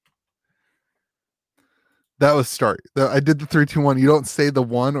That was start. I did the 3, 2, 1. You don't say the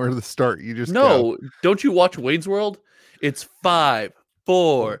 1 or the start. You just no. Go. Don't you watch Wayne's World? It's 5,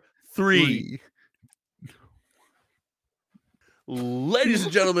 4, 3. Ladies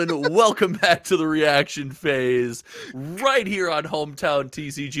and gentlemen, welcome back to the reaction phase right here on Hometown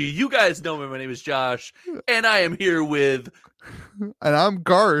TCG. You guys know me. My name is Josh, and I am here with... And I'm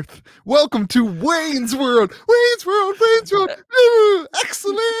Garth. Welcome to Wayne's World. Wayne's World. Wayne's World.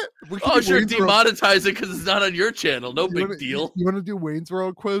 Excellent. Sure, demonetize it because it's not on your channel. No big deal. You want to do Wayne's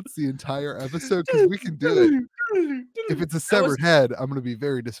World quotes the entire episode? Because we can do it. If it's a severed head, I'm going to be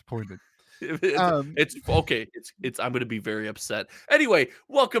very disappointed. It's okay. I'm going to be very upset. Anyway,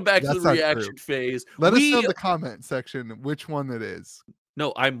 welcome back to the reaction phase. Let us know in the comment section which one it is.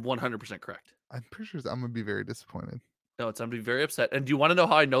 No, I'm 100% correct. I'm pretty sure I'm going to be very disappointed. No, I'm going to be very upset. And do you want to know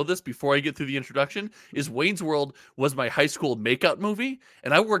how I know this before I get through the introduction? Is Wayne's World was my high school makeout movie,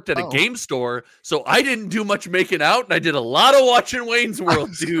 and I worked at a game store, so I didn't do much making out, and I did a lot of watching Wayne's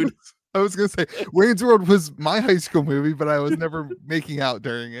World, dude. I was going to say, Wayne's World was my high school movie, but I was never making out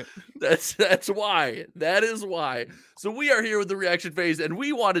during it. That's why. That is why. So we are here with the reaction phase, and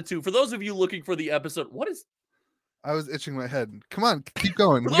we wanted to, for those of you looking for the episode, I was itching my head. Come on, keep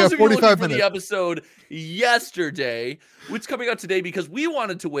going. We got 45 minutes. For the episode yesterday, which is coming out today, because we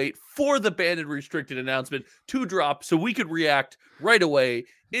wanted to wait for the banned and restricted announcement to drop so we could react right away.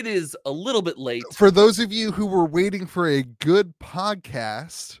 It is a little bit late. For those of you who were waiting for a good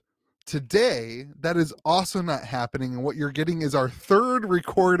podcast today, that is also not happening, and what you're getting is our third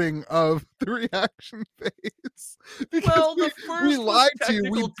recording of the reaction phase. Well, we lied to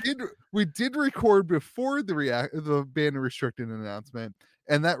you. We did record before the banned and restricted announcement,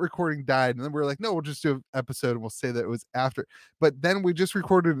 and that recording died. And then we were like, no, we'll just do an episode and we'll say that it was after. But then we just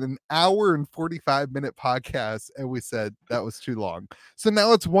recorded an hour and 45-minute podcast, and we said that was too long. So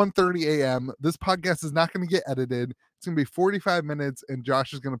now it's 1:30 a.m. This podcast is not going to get edited. It's going to be 45 minutes, and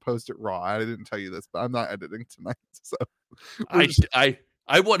Josh is going to post it raw. I didn't tell you this, but I'm not editing tonight. So I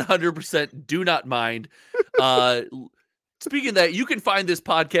 100% do not mind. Speaking of that, you can find this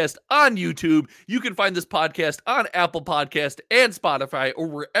podcast on YouTube. You can find this podcast on Apple Podcast and Spotify, or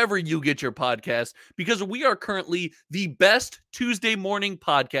wherever you get your podcasts, because we are currently the best Tuesday morning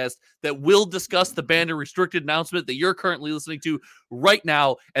podcast that will discuss the banned and restricted announcement that you're currently listening to right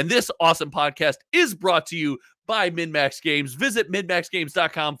now. And this awesome podcast is brought to you by MinMax Games. Visit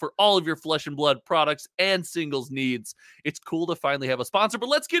minmaxgames.com for all of your flesh and blood products and singles needs. It's cool to finally have a sponsor, but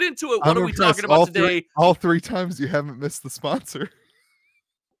let's get into it. What are we talking about today? All three times you haven't missed the sponsor.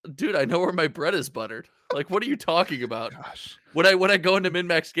 Dude, I know where my bread is buttered. Like, what are you talking about? Gosh. When I go into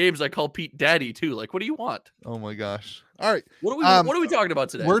MinMax Games, I call Pete Daddy too. Like, what do you want? Oh my gosh. All right. What are we talking about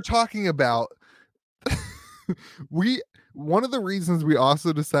today? We're talking about one of the reasons we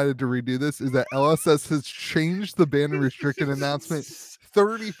also decided to redo this is that LSS has changed the banned and restricted announcement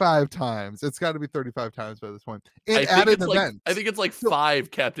 35 times. It's got to be 35 times by this point. And added events. I think it's like 5,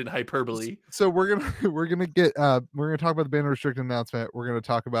 Captain Hyperbole. So we're gonna talk about the banned and restricted announcement. We're gonna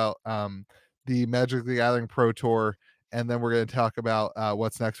talk about the Magic the Gathering Pro Tour, and then we're going to talk about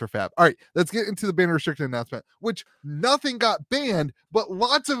what's next for Fab. All right, let's get into the banned and restricted announcement, which nothing got banned, but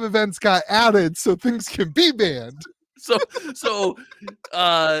lots of events got added, so things can be banned. So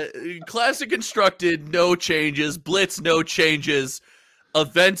Classic Constructed, no changes. Blitz, no changes.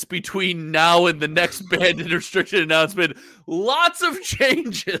 Events between now and the next banned and restricted announcement, lots of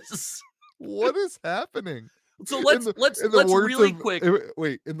changes. What is happening? So let's really quick.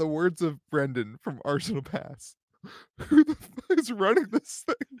 Wait, in the words of Brendan from Arsenal Pass, who the fuck is running this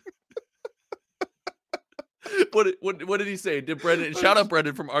thing? What did he say? Shout out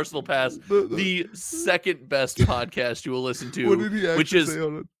Brendan from Arsenal Pass, the second best podcast you will listen to. What did he actually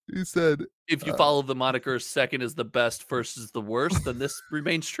say? He said, if you follow the moniker second is the best, first is the worst, then this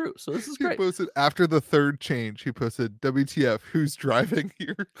remains true. So this is great. He posted after the third change. He posted, WTF, who's driving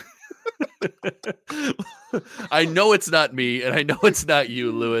here? I know it's not me, and I know it's not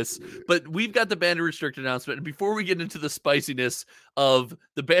you, Lewis, but we've got the banned and restricted announcement. And before we get into the spiciness of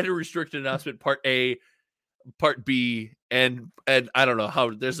the banned and restricted announcement, part A, part B, and I don't know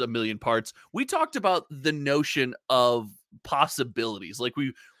how, there's a million parts. We talked about the notion of possibilities. Like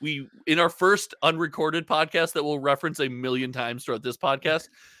we in our first unrecorded podcast that we'll reference a million times throughout this podcast,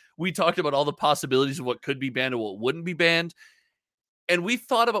 we talked about all the possibilities of what could be banned and what wouldn't be banned. And we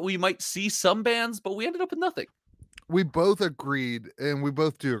thought about we might see some bans, but we ended up with nothing. We both agreed, and we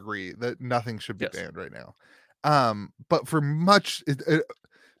both do agree that nothing should be banned right now. But for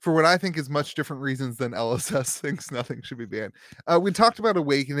what I think is much different reasons than LSS thinks nothing should be banned. We talked about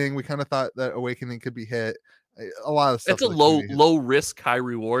Awakening. We kind of thought that Awakening could be hit. A lot of stuff. It's a low risk, high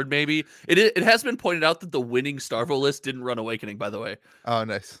reward. Maybe it has been pointed out that the winning Starvo list didn't run Awakening. By the way. Oh,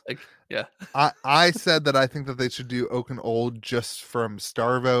 nice. Like, yeah. I said that I think that they should do Oaken Old just from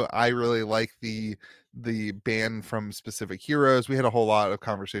Starvo. I really like the ban from specific heroes. We had a whole lot of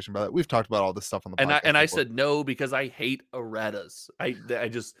conversation about it. We've talked about all this stuff on the podcast. And I said no because I hate erratas.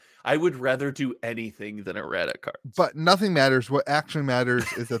 I would rather do anything than errata cards. But nothing matters. What actually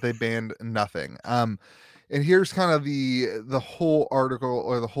matters is that they banned nothing. And here's kind of the whole article,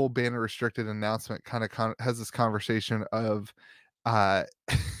 or the whole banner restricted announcement kind of has this conversation of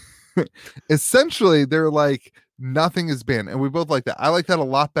essentially they're like, nothing is banned, and we both like that. I like that a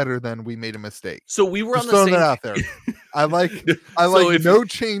lot better than we made a mistake. So we were just on the same that out there. I like no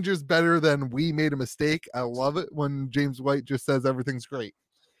changes better than we made a mistake. I love it when James White just says everything's great.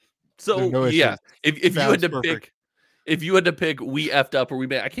 So no yeah, if you had to perfect. If you had to pick, we effed up or we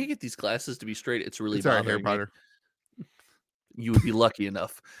made. I can't get these glasses to be straight. It's really bothering me. You would be lucky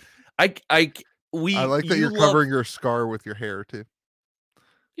enough. I like that you're covering your scar with your hair too.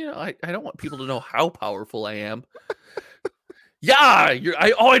 You know, I don't want people to know how powerful I am. Yeah,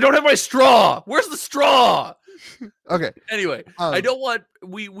 I don't have my straw. Where's the straw? Okay. Anyway, I don't want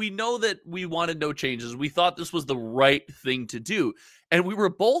we know that we wanted no changes. We thought this was the right thing to do. And we were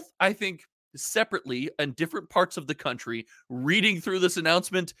both, I think, separately in different parts of the country reading through this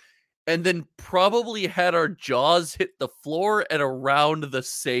announcement, and then probably had our jaws hit the floor at around the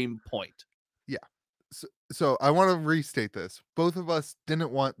same point. Yeah. So I want to restate this. Both of us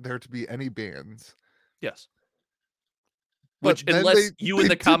didn't want there to be any bans. Yes. Which, unless you in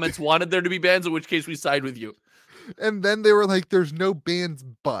the comments wanted there to be bans, in which case we side with you. And then they were like, there's no bans,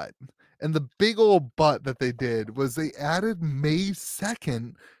 but. And the big old but that they did was they added May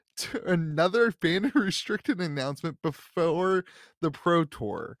 2nd to another banner restricted announcement before the Pro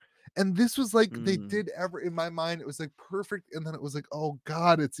Tour. And this was like, they did in my mind, it was like perfect. And then it was like, oh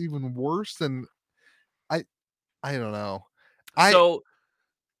God, it's even worse. And I don't know.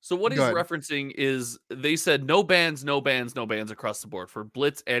 So what he's referencing is they said no bans across the board for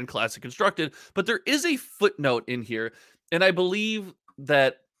Blitz and Classic Constructed, but there is a footnote in here, and I believe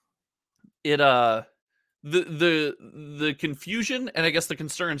that it the confusion and I guess the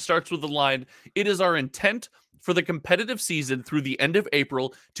concern starts with the line, "It is our intent for the competitive season through the end of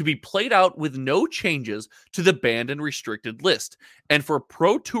April to be played out with no changes to the banned and restricted list, and for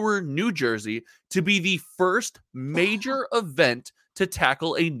Pro Tour New Jersey to be the first major event to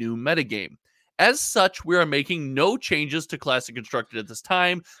tackle a new metagame. As such, we are making no changes to Classic Constructed at this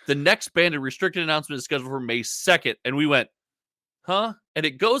time. The next banned and restricted announcement is scheduled for May 2nd. And we went, huh? And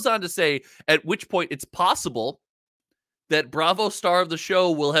it goes on to say, at which point it's possible that Bravo star of the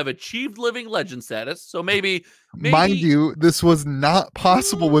show will have achieved living legend status. So maybe mind you, this was not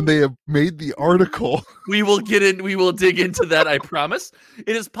possible when they have made the article. We will dig into that, I promise.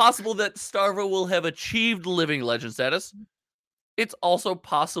 It is possible that Starvo will have achieved living legend status. It's also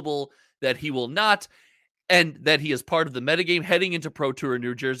possible that he will not, and that he is part of the metagame heading into Pro Tour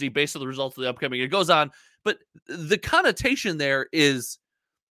New Jersey based on the results of the upcoming. It goes on, but the connotation there is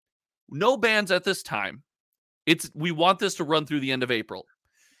no bans at this time. We want this to run through the end of April.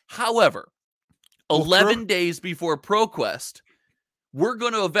 However, 11 days before ProQuest, we're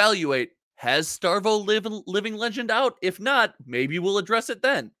going to evaluate, has Starvo living legend out? If not, maybe we'll address it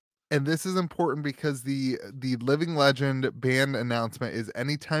then. And this is important because the living legend ban announcement is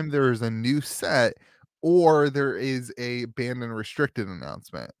anytime there is a new set or there is a banned and restricted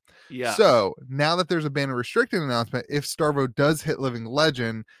announcement. Yeah. So now that there's a banned and restricted announcement, if Starvo does hit living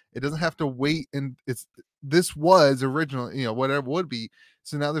legend, it doesn't have to wait. And this was originally, whatever it would be.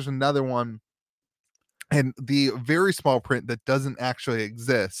 So now there's another one. And the very small print that doesn't actually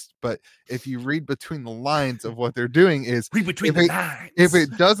exist, but if you read between the lines of what they're doing is, read between the lines. If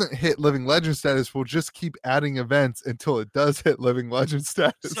it doesn't hit living legend status, we'll just keep adding events until it does hit living legend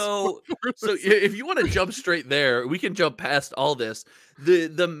status. So if you want to jump straight there, we can jump past all this.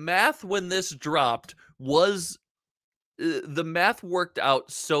 The math when this dropped was the math worked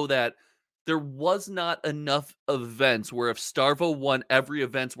out so that there was not enough events where if Starvo won every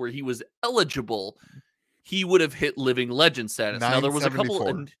event where he was eligible, he would have hit living legend status. Now there was a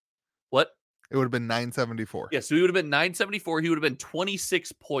couple. What? It would have been 974. Yeah, so he would have been 974. He would have been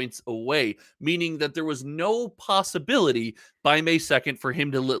 26 points away, meaning that there was no possibility by May 2nd for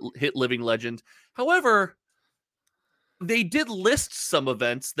him to hit living legend. However, they did list some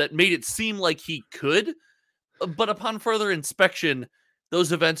events that made it seem like he could, but upon further inspection,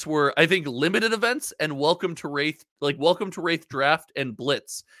 those events were, I think, limited events and Welcome to Wraith Draft and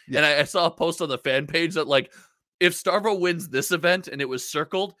Blitz. Yeah. And I saw a post on the fan page that, like, if Starvo wins this event and it was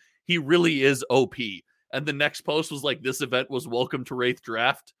circled, he really is OP. And the next post was like, this event was Welcome to Wraith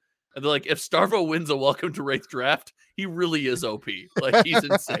Draft. And they're like, if Starvo wins a Welcome to Wraith Draft, he really is OP. Like, he's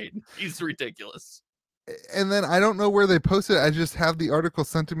insane. He's ridiculous. And then I don't know where they posted it. I just have the article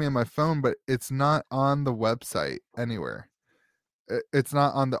sent to me on my phone, but it's not on the website anywhere. It's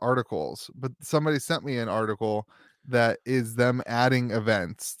not on the articles, but somebody sent me an article that is them adding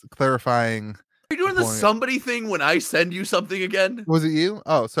events, clarifying. Are you doing the somebody thing when I send you something again? Was it you?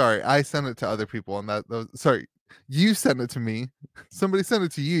 Oh, sorry. I sent it to other people, and sorry. You sent it to me. Somebody sent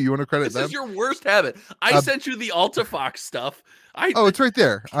it to you. You want to credit them? This is your worst habit. I sent you the Altifox stuff. Oh, it's right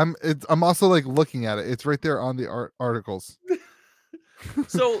there. I'm also like looking at it. It's right there on the articles.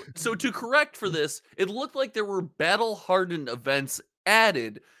 So to correct for this, it looked like there were battle hardened events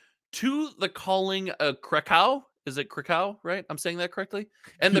added to the calling Krakow. Is it Krakow, right? I'm saying that correctly?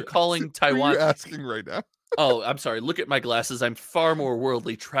 And the calling Taiwan. You're asking right now. Oh, I'm sorry. Look at my glasses. I'm far more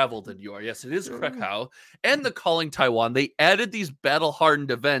worldly traveled than you are. Yes, it is Krakow. And the calling Taiwan. They added these battle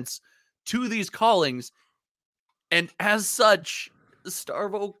hardened events to these callings. And as such,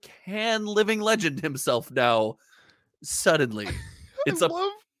 Starvo can living legend himself now suddenly. It's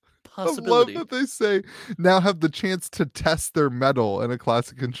possibility. I love that they say now have the chance to test their metal in a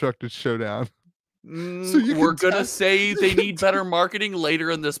Classic Constructed Showdown. So we're gonna say they need better marketing later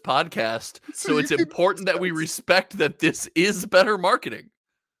in this podcast. So it's important that we respect that this is better marketing.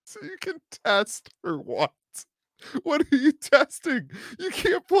 So you can test or what? What are you testing? You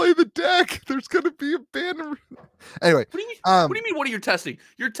can't play the deck. There's gonna be a banner. Anyway, what do you mean? What are you testing?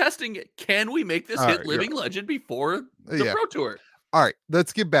 You're testing. Can we make this hit living legend before the Pro Tour? All right,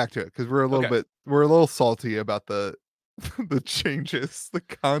 let's get back to it because we're a little salty about the changes, the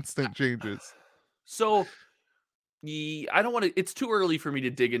constant changes. So, I don't want to. It's too early for me to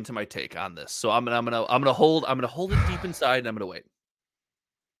dig into my take on this. So I'm gonna hold it deep inside, and I'm gonna wait.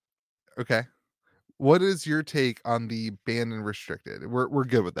 Okay. What is your take on the banned and restricted? We're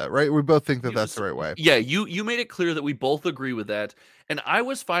good with that, right? We both think that that's the right way. Yeah, you made it clear that we both agree with that, and I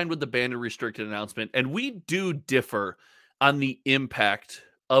was fine with the banned and restricted announcement, and we do differ on the impact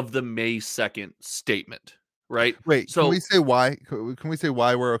of the May 2nd statement, right? Wait, so can we say why? Can we say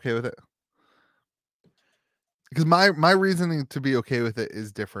why we're okay with it? Because my reasoning to be okay with it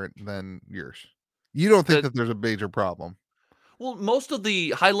is different than yours. You don't think that there's a major problem. Well, most of the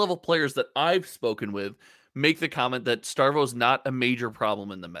high-level players that I've spoken with make the comment that Starvo's not a major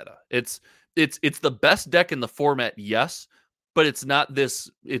problem in the meta. It's the best deck in the format, yes, but it's not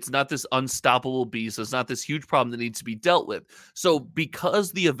this unstoppable beast. It's not this huge problem that needs to be dealt with. So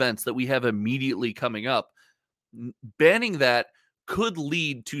because the events that we have immediately coming up, banning that could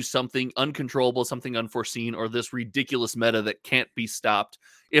lead to something uncontrollable, something unforeseen, or this ridiculous meta that can't be stopped.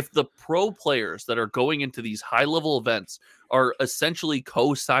 If the pro players that are going into these high-level events are essentially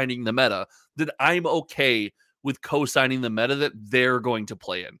co-signing the meta, then I'm okay with co-signing the meta that they're going to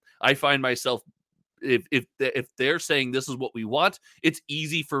play in. I find myself, if they're saying this is what we want, it's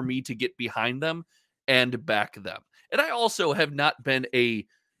easy for me to get behind them and back them. And I also have not been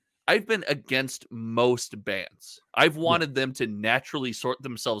I've been against most bans. I've wanted them to naturally sort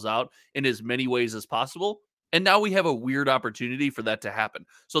themselves out in as many ways as possible. And now we have a weird opportunity for that to happen.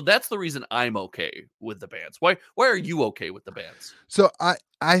 So that's the reason I'm okay with the bans. Why are you okay with the bans? So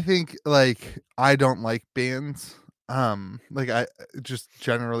I think like I don't like bans. Like I just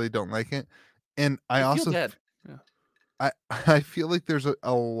generally don't like it. And I also yeah. I feel like there's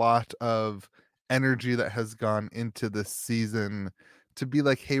a lot of energy that has gone into this season to be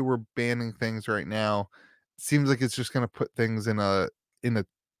like, hey, we're banning things right now. Seems like it's just going to put things in a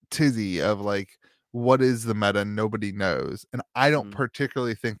tizzy of like, what is the meta? Nobody knows. And I don't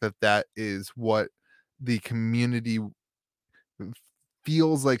particularly think that is what the community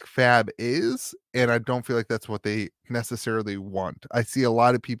feels like Fab is. And I don't feel like that's what they necessarily want. I see a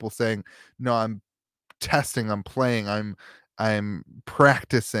lot of people saying, no, I'm testing, I'm playing, I'm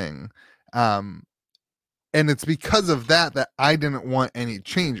practicing. And it's because of that I didn't want any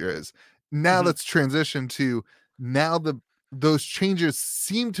changes. Now let's transition to those changes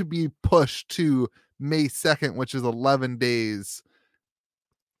seem to be pushed to May 2nd, which is 11 days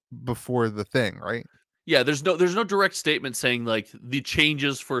before the thing, right? Yeah, there's no direct statement saying like the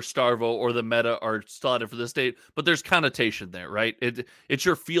changes for Starvo or the meta are slotted for this date, but there's connotation there, right? It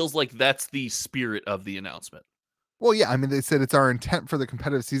sure feels like that's the spirit of the announcement. Well, yeah, I mean, they said it's our intent for the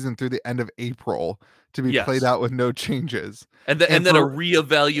competitive season through the end of April to be played out with no changes, and then a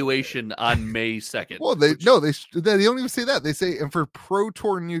reevaluation on May 2nd. Well, they don't even say that. They say and for Pro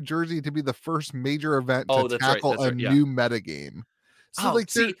Tour New Jersey to be the first major event to tackle a new meta game. So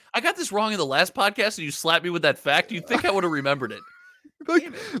see, I got this wrong in the last podcast, and you slapped me with that fact. You'd think I would have remembered it.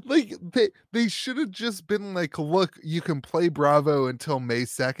 like they should have just been like, look, you can play Bravo until May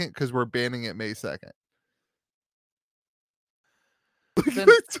 2nd because we're banning it May 2nd. Then,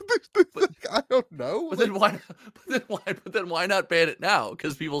 but, I don't know. But then why? But then why not ban it now?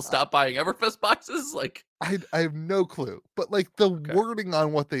 Because people stop buying Everfest boxes. Like I have no clue. But like the wording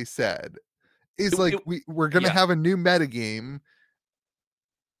on what they said is we're gonna have a new metagame.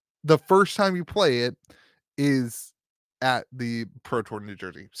 The first time you play it is at the Pro Tour New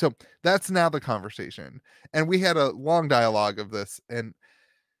Jersey. So that's now the conversation. And we had a long dialogue of this, and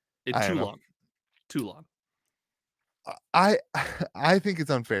it's too long. I think it's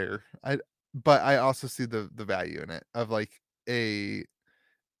unfair. But I also see the value in it of like a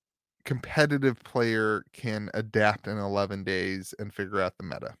competitive player can adapt in 11 days and figure out the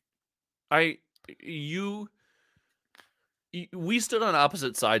meta. We stood on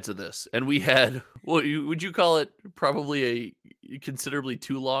opposite sides of this, and we had would you call it probably a considerably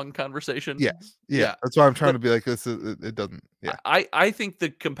too long conversation? Yes. Yeah. That's why I'm trying to be like this. It doesn't. Yeah. I think the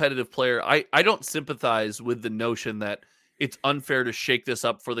competitive player, I don't sympathize with the notion that it's unfair to shake this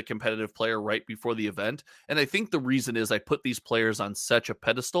up for the competitive player right before the event. And I think the reason is I put these players on such a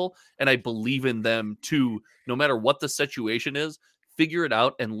pedestal, and I believe in them to, no matter what the situation is, figure it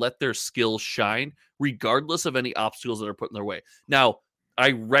out and let their skills shine, regardless of any obstacles that are put in their way. Now,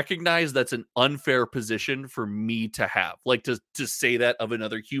 I recognize that's an unfair position for me to have. Like to say that of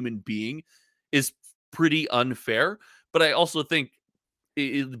another human being is pretty unfair. But I also think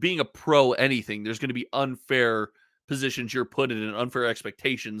being a pro anything, there's going to be unfair positions you're put in and unfair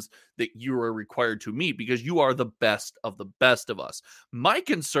expectations that you are required to meet because you are the best of us. My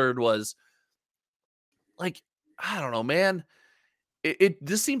concern was like, I don't know, man.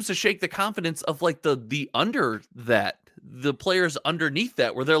 This seems to shake the confidence of like the players underneath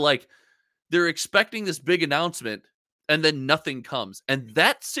that, where they're expecting this big announcement and then nothing comes. And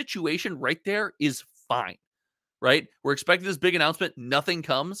that situation right there is fine, right? We're expecting this big announcement, nothing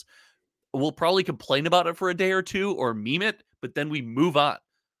comes. We'll probably complain about it for a day or two or meme it, but then we move on.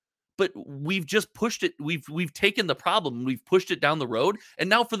 But we've just pushed it. We've taken the problem, we've pushed it down the road. And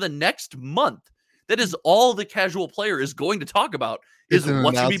now for the next month, that is all the casual player is going to talk about is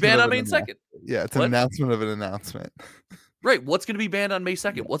what's going to be banned on May 2nd. Yeah, it's an announcement of an announcement. Right. What's going to be banned on May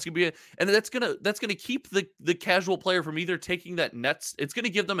 2nd? Yeah. What's going to be, and that's going to keep the casual player from either taking that next, it's going to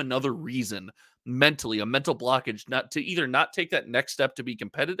give them another reason mentally, a mental blockage, not take that next step to be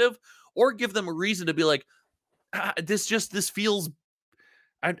competitive, or give them a reason to be like, this feels,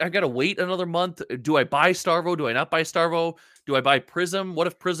 I got to wait another month. Do I buy Starvo? Do I not buy Starvo? Do I buy Prism? What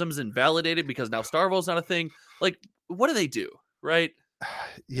if Prism's invalidated because now Starvo's not a thing? Like, what do they do? Right.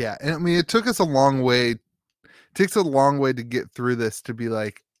 Yeah. And I mean, it took us a long way. It takes a long way to get through this to be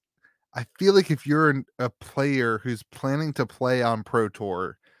like, I feel like if you're a player who's planning to play on Pro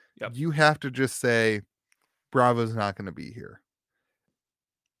Tour, you have to just say, Bravo's not going to be here.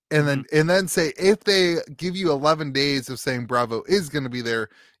 And then say, if they give you 11 days of saying Bravo is going to be there,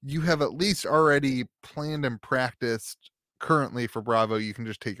 you have at least already planned and practiced currently for Bravo. You can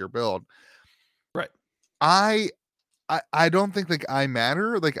just take your build. Right. I don't think like I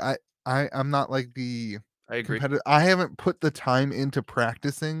matter. Like I'm not like the I agree. I haven't put the time into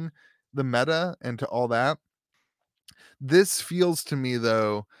practicing the meta and to all that. This feels to me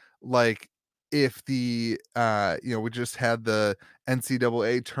though, like if the we just had the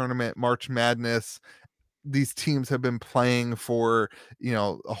NCAA tournament, March Madness, these teams have been playing for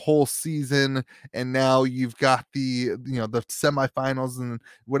a whole season, and now you've got the the semifinals and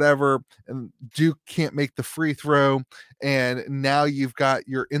whatever, and Duke can't make the free throw, and now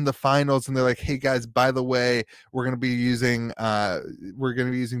you're in the finals, and they're like, hey guys, by the way, we're going to be using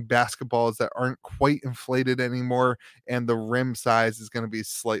basketballs that aren't quite inflated anymore, and the rim size is going to be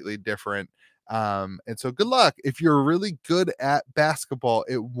slightly different. And so good luck. If you're really good at basketball,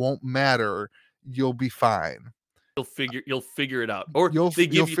 it won't matter. You'll be fine. You'll figure it out. Or they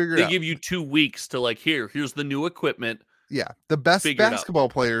give you 2 weeks to like, here's the new equipment. Yeah. The best basketball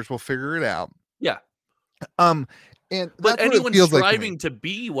players will figure it out. Yeah. But anyone striving to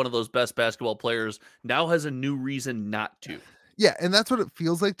be one of those best basketball players now has a new reason not to. Yeah, and that's what it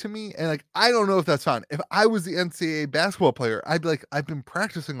feels like to me. And like, I don't know if that's fine. If I was the NCAA basketball player, I'd be like, I've been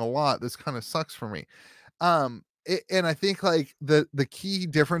practicing a lot. This kind of sucks for me. And I think like the key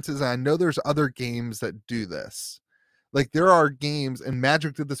difference is, I know there's other games that do this. Like there are games, and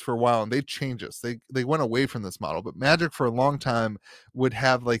Magic did this for a while, and they changed this. They went away from this model, but Magic for a long time would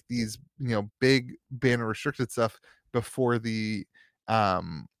have like these big banner restricted stuff before the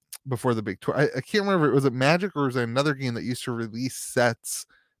big tour. I can't remember, was it Magic or was it another game that used to release sets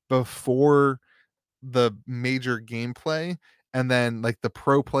before the major gameplay, and then like the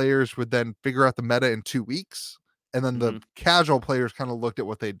pro players would then figure out the meta in 2 weeks, and then the casual players kind of looked at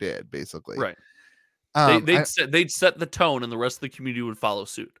what they did basically. Right. Um, They'd set the tone, and the rest of the community would follow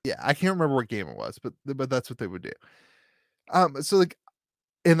suit. yeah, I can't remember what game it was, but that's what they would do. So like,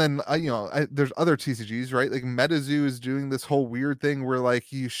 and then there's other TCGs, right? Like MetaZoo is doing this whole weird thing where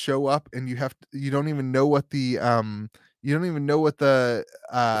like you show up and you don't even know what the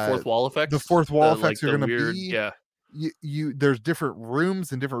Fourth wall effects. the fourth wall effects like are going to weird, be. yeah. You there's different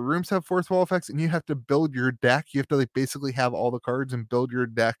rooms, and different rooms have fourth wall effects, and you have to build your deck. You have to like basically have all the cards and build your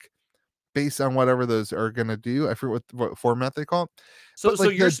deck based on whatever those are going to do. I forget what format they call it. So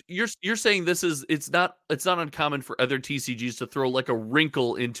you're saying it's not uncommon for other TCGs to throw like a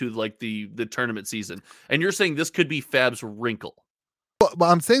wrinkle into like the tournament season, and you're saying this could be Fab's wrinkle. But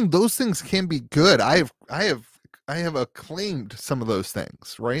I'm saying those things can be good. I have acclaimed some of those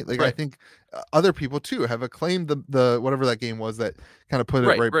things, right? Like, right. I think other people too have acclaimed the whatever that game was that kind of put it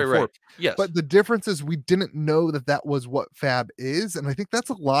right before. Right. Yes. But the difference is we didn't know that was what Fab is, and I think that's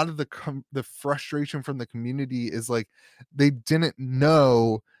a lot of the frustration from the community is like they didn't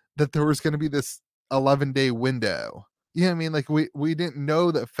know that there was going to be this 11-day window. You know what I mean? Like we didn't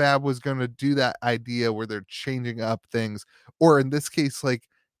know that Fab was going to do that idea where they're changing up things, or in this case, like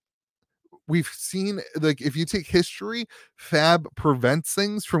we've seen, like if you take history, Fab prevents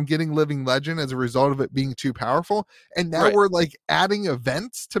things from getting Living Legend as a result of it being too powerful, and now we're like adding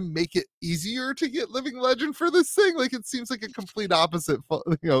events to make it easier to get Living Legend for this thing. Like it seems like a complete opposite,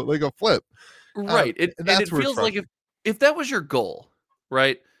 like a flip. Right. And it feels like if that was your goal,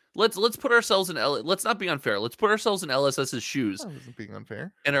 right? Let's put ourselves in let's not be unfair. Let's put ourselves in LSS's shoes. I wasn't being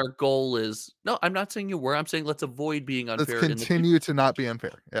unfair. And our goal is no, I'm not saying you were. I'm saying let's avoid being unfair. Let's continue to not be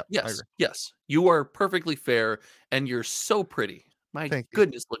unfair. Yeah. Yes. Yes. You are perfectly fair, and you're so pretty. My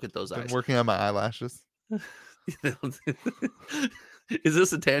goodness, look at those eyes. I'm working on my eyelashes. Is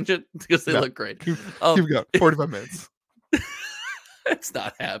this a tangent? Because they look great. Keep going. 45 minutes. It's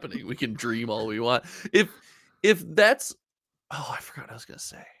not happening. We can dream all we want. If that's I forgot what I was gonna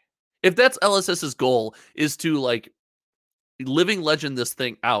say. If that's LSS's goal is to like Living Legend this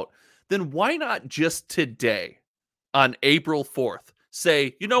thing out, then why not just today on April 4th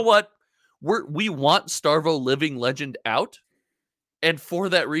say, you know what? We want Starvo Living Legend out. And for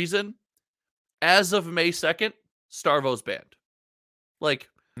that reason, as of May 2nd, Starvo's banned. Like,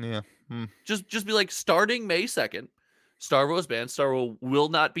 yeah. Just be like, starting May 2nd, Starvo's banned. Starvo will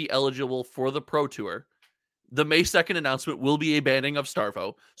not be eligible for the Pro Tour. The May 2nd announcement will be a banning of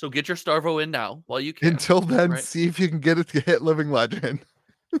Starvo. So get your Starvo in now while you can. Until then, see if you can get it to hit Living Legend.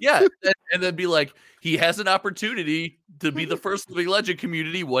 Yeah. And then be like, he has an opportunity to be the first Living Legend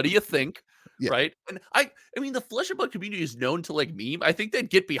community. What do you think? Yeah. Right. And I mean, the Flesh and Blood community is known to like meme. I think they'd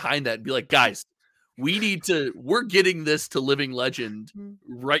get behind that and be like, guys, we're getting this to Living Legend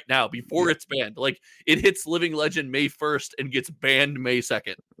right now before it's banned. Like it hits Living Legend May 1st and gets banned May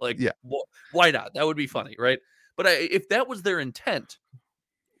 2nd. Like, why not? That would be funny, right? But if that was their intent,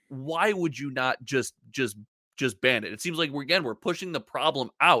 why would you not just ban it? It seems like we're pushing the problem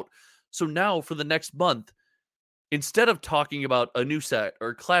out. So now for the next month, instead of talking about a new set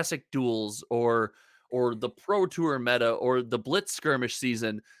or classic duels or the Pro Tour meta or the Blitz skirmish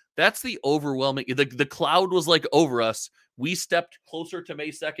season, that's the overwhelming. The cloud was like over us. We stepped closer to May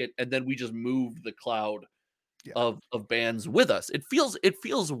 2nd, and then we just moved the cloud of bans with us. It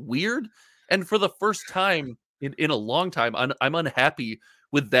feels weird, and for the first time in a long time, I'm unhappy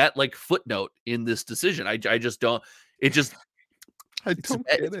with that like footnote in this decision. I just don't. It just. It's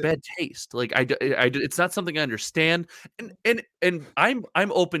bad taste. Like it's not something I understand, and I'm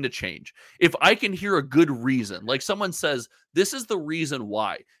open to change if I can hear a good reason. Like someone says, this is the reason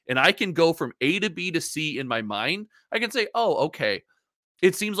why, and I can go from A to B to C in my mind. I can say, oh, okay,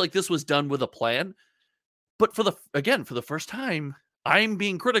 it seems like this was done with a plan. But for the first time, I'm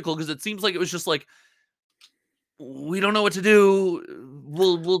being critical because it seems like it was just like we don't know what to do.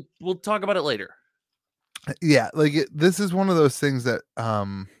 We'll talk about it later. Yeah, like this is one of those things that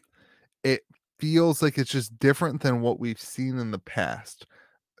it feels like it's just different than what we've seen in the past.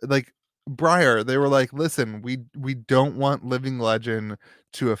 Like Briar, they were like, listen, we don't want Living Legend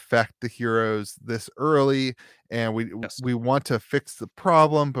to affect the heroes this early, and we want to fix the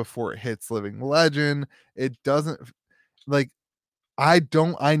problem before it hits Living Legend. It doesn't like I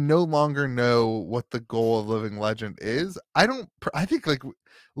no longer know what the goal of Living Legend is. I think like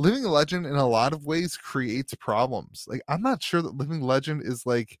Living Legend in a lot of ways creates problems. Like I'm not sure that Living Legend is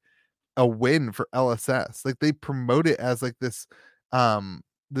like a win for LSS. Like they promote it as like this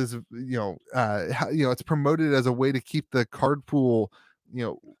it's promoted as a way to keep the card pool,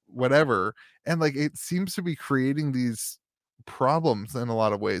 whatever. And like it seems to be creating these problems in a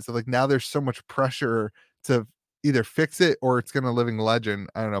lot of ways. Like now there's so much pressure to either fix it or it's gonna living legend.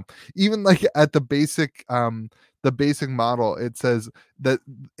 I don't know. Even like at the basic model, it says that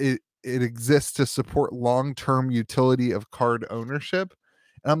it exists to support long-term utility of card ownership.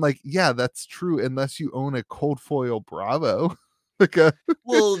 And I'm like, yeah, that's true, unless you own a cold foil Bravo. Like a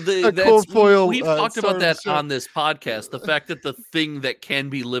cold foil. We've talked about that on this podcast. The fact that the thing that can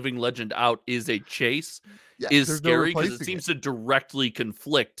be living legend out is a chase is scary because it seems to directly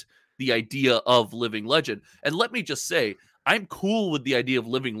conflict the idea of living legend. And let me just say, I'm cool with the idea of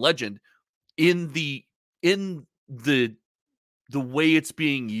living legend in the way it's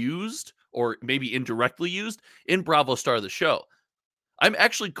being used, or maybe indirectly used in Bravo Star of the Show. I'm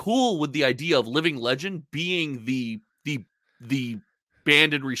actually cool with the idea of living legend being the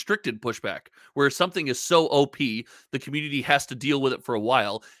banned and restricted pushback, where something is so OP, the community has to deal with it for a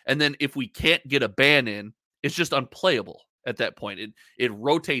while, and then if we can't get a ban in, it's just unplayable at that point. It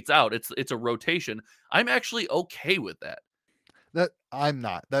rotates out. It's a rotation. I'm actually okay with that. That I'm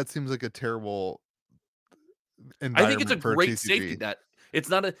not. That seems like a terrible environment. I think it's a great safety net. It's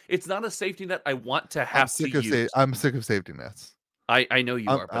not a safety net I want to have to use. I'm sick of safety nets. I know you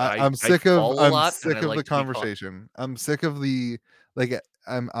are, but I'm sick of the conversation. I'm sick of the I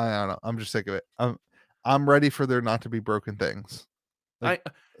don't know. I'm just sick of it. I'm ready for there not to be broken things.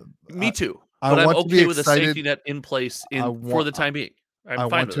 Me too. But I'm okay with a safety net in place for the time being. I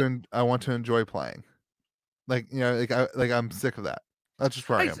want to enjoy playing. I'm sick of that. That's just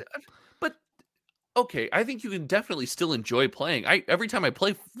where I am. But okay, I think you can definitely still enjoy playing. Every time I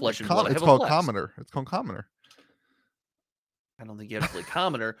play Flesh and Blood, it's called Commoner. It's called Commoner. I don't think you have to play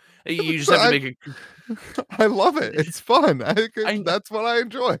Commoner. You just have to make it. I love it. It's fun. That's what I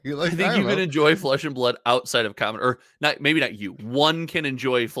enjoy. I think you can enjoy Flesh and Blood outside of Commoner, or maybe not you. One can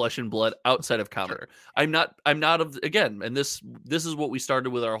enjoy Flesh and Blood outside of Commoner. I'm not again, and this is what we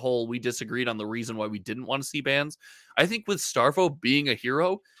started with our whole. We disagreed on the reason why we didn't want to see bans. I think with Starvo being a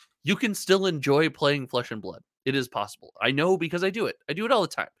hero, you can still enjoy playing Flesh and Blood. It is possible. I know because I do it. I do it all the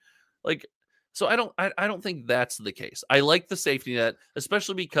time. So I don't think that's the case. I like the safety net,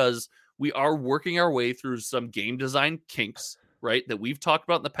 especially because we are working our way through some game design kinks, right? That we've talked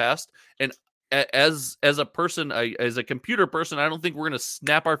about in the past. And as a person, as a computer person, I don't think we're going to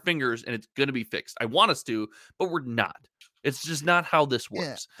snap our fingers and it's going to be fixed. I want us to, but we're not. It's just not how this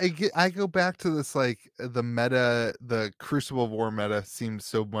works. Yeah, I go back to this, the meta, the Crucible War meta seems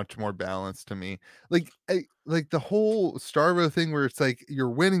so much more balanced to me. The whole Starvo thing where it's like you're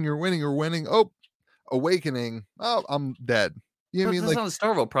winning. Oh, awakening. Oh, I'm dead. You know what I mean? That's not a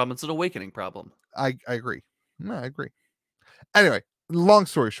Starvo problem. It's an awakening problem. I agree. No, I agree. Anyway, long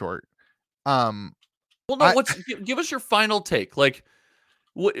story short, well, no. Give us your final take.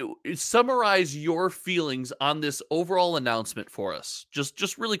 Summarize your feelings on this overall announcement for us.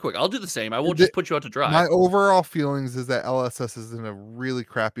 Just really quick. I'll do the same. I won't just put you out to dry. My overall feelings is that LSS is in a really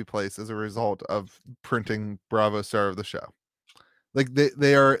crappy place as a result of printing Bravo Star of the Show.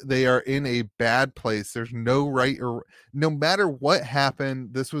 They are in a bad place. There's no right, or no matter what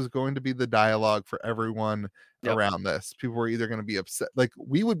happened, this was going to be the dialogue for everyone around this. People were either going to be upset.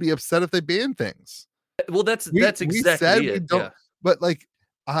 We would be upset if they banned things. Well, that's exactly it. But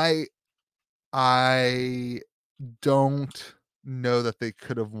I don't know that they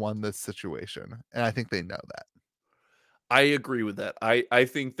could have won this situation, and I think they know that. I agree with that. I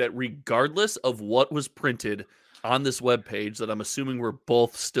think that regardless of what was printed on this webpage that I'm assuming we're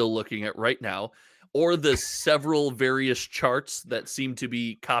both still looking at right now, or the several various charts that seem to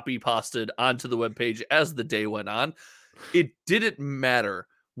be copy pasted onto the webpage as the day went on, it didn't matter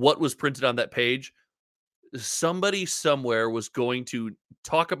what was printed on that page. Somebody somewhere was going to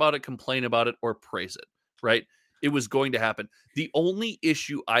talk about it, complain about it, or praise it, right? It was going to happen. The only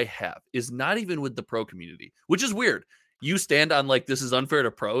issue I have is not even with the pro community, which is weird. You stand on this is unfair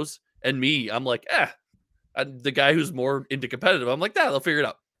to pros, and me, I'm like, the guy who's more into competitive, I'm like, they'll figure it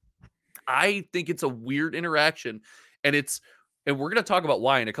out. I think it's a weird interaction, and we're going to talk about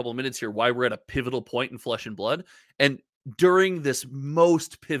why in a couple of minutes here, why we're at a pivotal point in Flesh and Blood. And during this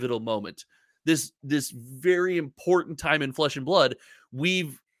most pivotal moment, this very important time in Flesh and Blood,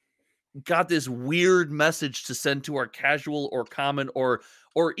 we've got this weird message to send to our casual or common or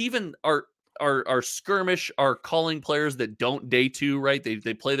even our skirmish, our calling players that don't day two, right?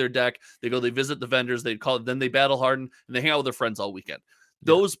 They play their deck, they visit the vendors, then they battle harden, and they hang out with their friends all weekend.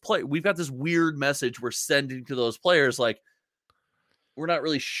 We've got this weird message we're sending to those players, we're not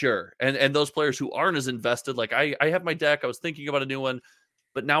really sure. And those players who aren't as invested, I have my deck, I was thinking about a new one,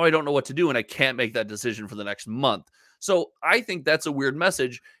 but now I don't know what to do, and I can't make that decision for the next month. So I think that's a weird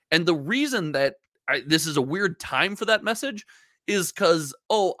message. And the reason that this is a weird time for that message, is because,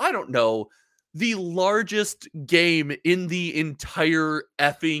 I don't know, the largest game in the entire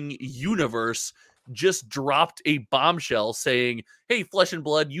effing universe just dropped a bombshell saying, hey, Flesh and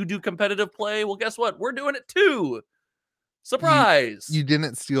Blood, you do competitive play? Well, guess what? We're doing it too. Surprise. You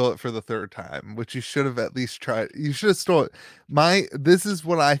didn't steal it for the third time, which you should have at least tried. You should have stole it. This is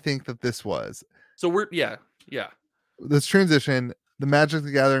what I think that this was. So yeah. This transition, the Magic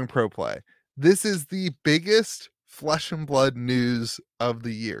the Gathering Pro Play. This is the biggest Flesh and Blood news of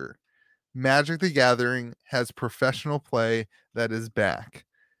the year. Magic the Gathering has professional play that is back.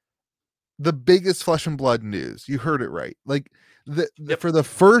 The biggest Flesh and Blood news. You heard it right. Like for the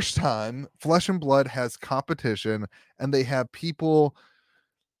first time, Flesh and Blood has competition, and they have people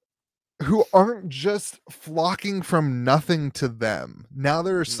who aren't just flocking from nothing to them. Now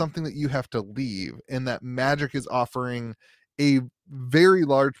there is something that you have to leave, and that Magic is offering a very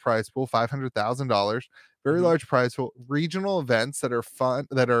large prize pool, $500,000, very large prize pool, regional events that are fun,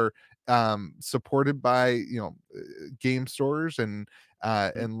 that are supported by game stores and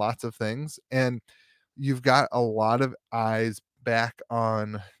lots of things, and you've got a lot of eyes back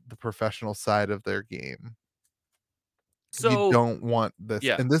on the professional side of their game. So you don't want this.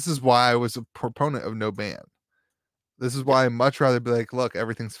 Yeah. And this is why I was a proponent of no ban. This is why I much rather be like, look,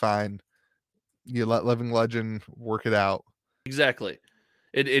 everything's fine. You let Living Legend work it out. Exactly.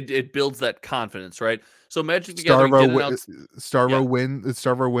 It builds that confidence, right? So Magic the Gathering Starvo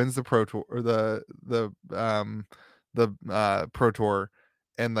wins the Pro Tour, or the Pro Tour,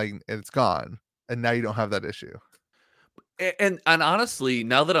 and it's gone. And now you don't have that issue. And honestly,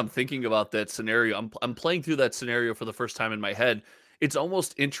 now that I'm thinking about that scenario, I'm playing through that scenario for the first time in my head. It's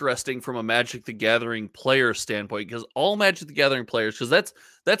almost interesting from a Magic the Gathering player standpoint, because all Magic the Gathering players, because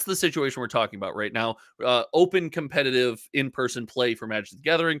that's the situation we're talking about right now. Open competitive in-person play for Magic the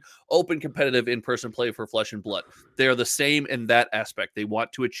Gathering, open competitive in-person play for Flesh and Blood. They are the same in that aspect. They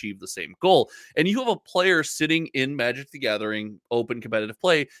want to achieve the same goal. And you have a player sitting in Magic the Gathering open competitive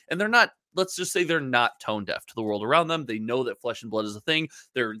play, and they're not, let's just say they're not tone deaf to the world around them. They know that Flesh and Blood is a thing.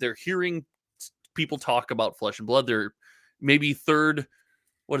 They're hearing people talk about Flesh and Blood. They're maybe third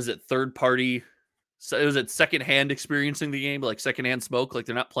party. So it was at secondhand experiencing the game, like secondhand smoke, like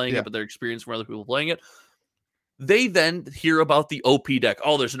they're not playing it, but they're experiencing from other people playing it. They then hear about the OP deck.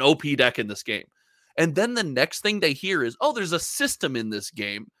 Oh, there's an OP deck in this game. And then the next thing they hear is, oh, there's a system in this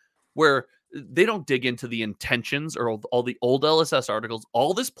game, where they don't dig into the intentions or all the old LSS articles.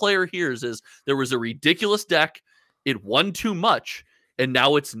 All this player hears is there was a ridiculous deck. It won too much. And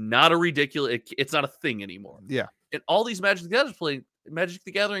now it's not a ridiculous, it's not a thing anymore. Yeah. And all these Magic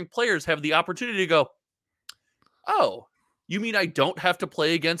the Gathering players have the opportunity to go, oh, you mean I don't have to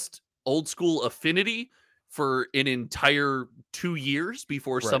play against old school Affinity for an entire 2 years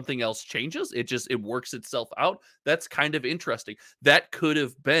before something else changes? It works itself out. That's kind of interesting. That could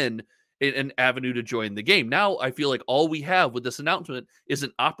have been an avenue to join the game. Now I feel like all we have with this announcement is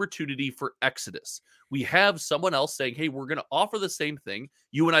an opportunity for Exodus. We have someone else saying, hey, we're going to offer the same thing.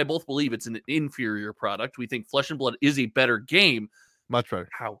 You and I both believe it's an inferior product. We think Flesh and Blood is a better game. Much better.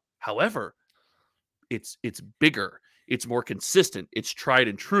 However, it's bigger. It's more consistent. It's tried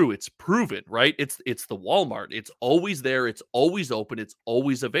and true. It's proven, right? It's the Walmart. It's always there. It's always open. It's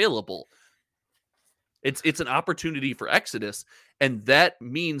always available. It's an opportunity for Exodus. And that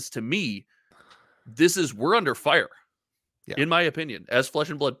means to me, we're under fire, in my opinion, as Flesh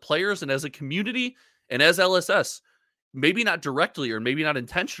and Blood players and as a community and as LSS. Maybe not directly or maybe not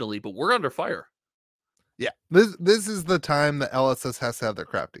intentionally, but we're under fire. Yeah. This is the time that LSS has to have their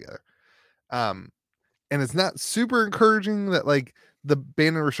crap together. And it's not super encouraging that the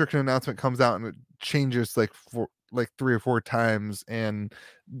ban and restriction announcement comes out and it changes for 3 or 4 times and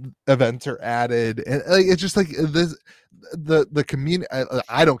events are added, and it's just this, the community.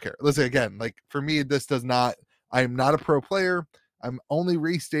 I don't care. Listen, again, for me, this does not, I am not a pro player. I'm only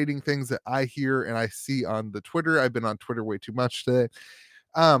restating things that I hear and I see on the Twitter. I've been on Twitter way too much today.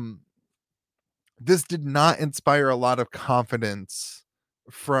 This did not inspire a lot of confidence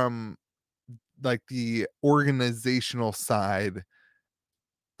from the organizational side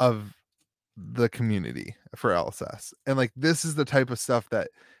of the community for LSS. And this is the type of stuff that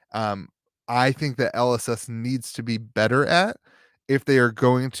I think that LSS needs to be better at if they are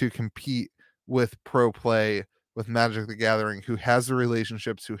going to compete with pro play, with Magic the Gathering, who has the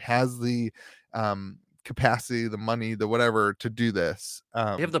relationships, who has the capacity, the money, the whatever to do this.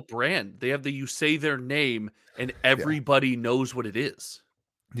 They have the brand. They have you say their name and everybody knows what it is.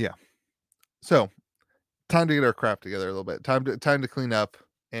 Yeah. So time to get our crap together a little bit. Time to clean up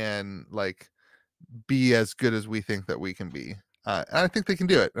and be as good as we think that we can be. And I think they can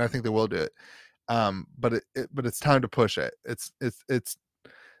do it, and I think they will do it. But it's time to push it. It's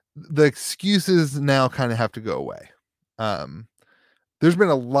the excuses now kind of have to go away. There's been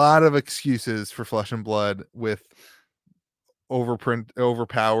a lot of excuses for Flesh and Blood with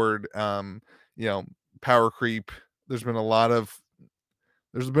overpowered, power creep. There's been a lot of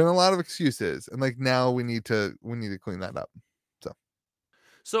excuses, and like now we need to clean that up.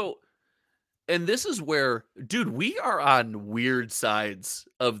 So, and this is where, dude, we are on weird sides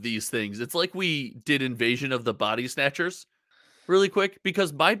of these things. It's like we did Invasion of the Body Snatchers really quick,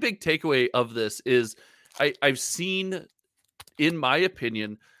 because my big takeaway of this is I've seen, in my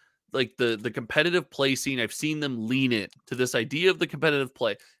opinion, like the competitive play scene, I've seen them lean in to this idea of the competitive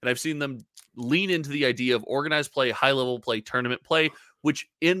play, and I've seen them lean into the idea of organized play, high level play, tournament play, which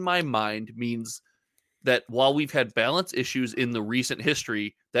in my mind means that while we've had balance issues in the recent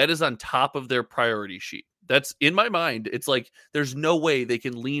history, that is on top of their priority sheet. That's in my mind. It's like there's no way they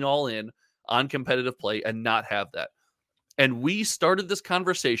can lean all in on competitive play and not have that. And we started this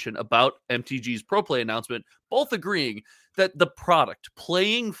conversation about MTG's Pro Play announcement, both agreeing that the product,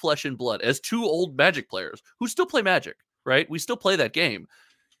 playing Flesh and Blood as two old Magic players who still play Magic, right? We still play that game.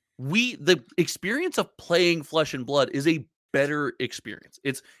 The experience of playing Flesh and Blood is a better experience.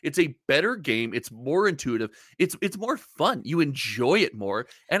 It's a better game. It's more intuitive. It's more fun. You enjoy it more.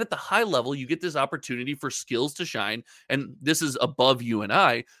 And at the high level, you get this opportunity for skills to shine. And this is above you and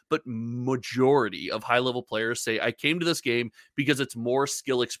I, but majority of high level players say, I came to this game because it's more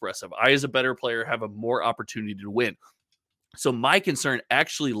skill expressive. I, as a better player, have a more opportunity to win. So my concern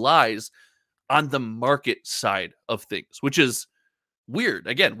actually lies on the market side of things, which is weird.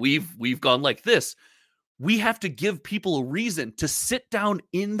 Again, we've gone like this. We have to give people a reason to sit down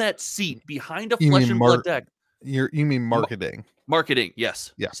in that seat behind a Flesh and Blood deck. You mean marketing? Marketing,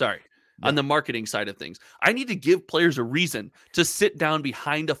 yes. Yeah. Sorry. Yeah. On the marketing side of things, I need to give players a reason to sit down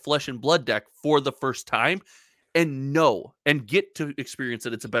behind a Flesh and Blood deck for the first time and know and get to experience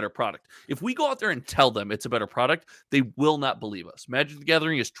that it's a better product. If we go out there and tell them it's a better product, they will not believe us. Magic the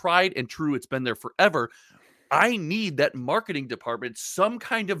Gathering is tried and true. It's been there forever. I need that marketing department, some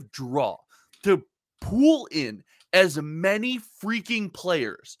kind of draw to pool in as many freaking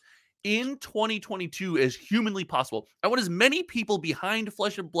players in 2022 as humanly possible. I want as many people behind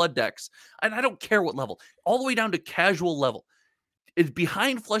Flesh and Blood decks, and I don't care what level, all the way down to casual level, is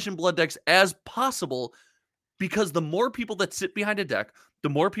behind Flesh and Blood decks as possible, because the more people that sit behind a deck, the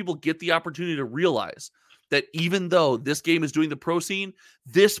more people get the opportunity to realize that even though this game is doing the pro scene,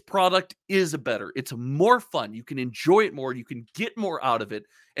 this product is better. It's more fun. You can enjoy it more. You can get more out of it.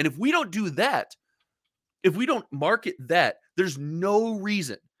 And if we don't do that, if we don't market that, there's no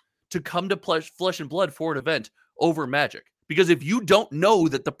reason to come to Flesh and Blood for an event over Magic. Because if you don't know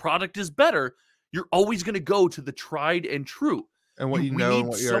that the product is better, you're always going to go to the tried and true. And what you know, and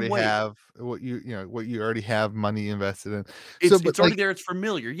what you already have, what you already have money invested in. It's already there. It's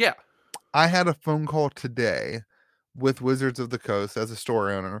familiar. Yeah. I had a phone call today with Wizards of the Coast as a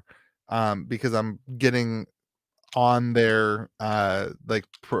store owner, because I'm getting on their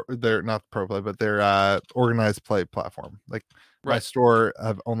their not pro play, but their organized play platform. Like my store,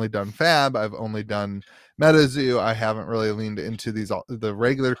 I've only done Fab, I've only done MetaZoo. I haven't really leaned into the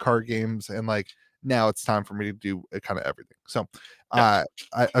regular card games, and like now it's time for me to do kind of everything. So I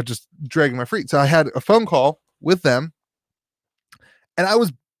just dragging my feet. So I had a phone call with them, and I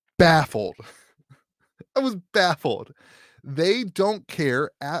was baffled. I was baffled. They don't care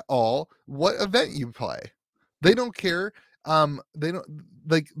at all what event you play. They don't care. They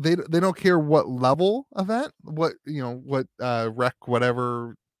don't care what level event, what rec,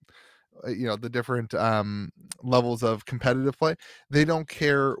 whatever, the different levels of competitive play. They don't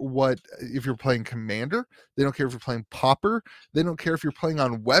care if you're playing Commander. They don't care if you're playing Pauper. They don't care if you're playing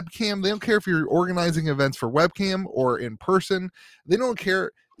on webcam. They don't care if you're organizing events for webcam or in person. They don't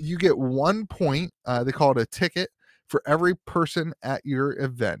care. You get 1 point. They call it a ticket for every person at your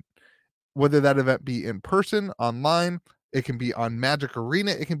event. Whether that event be in person, online, it can be on Magic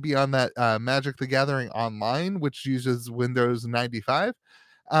Arena, it can be on that Magic the Gathering Online, which uses Windows 95.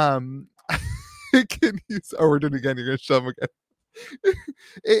 It can use. Oh, we're doing it again. You're gonna shove again.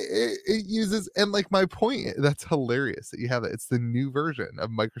 it uses, and like my point, that's hilarious that you have it. It's the new version of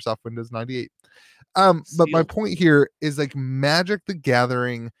Microsoft Windows 98. But my point here is like Magic the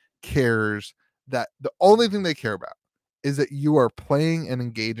Gathering cares that the only thing they care about is that you are playing and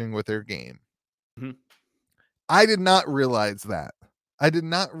engaging with their game. Mm-hmm. I did not realize that. I did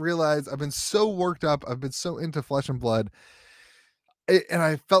not realize. I've been so worked up. I've been so into Flesh and Blood. And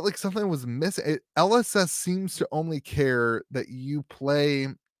I felt like something was missing. LSS seems to only care that you play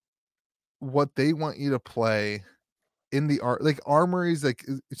what they want you to play in the like armories, like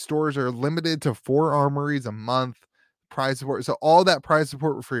stores are limited to 4 armories a month. Prize support, so all that prize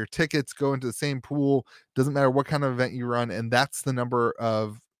support for your tickets go into the same pool. Doesn't matter what kind of event you run, and that's the number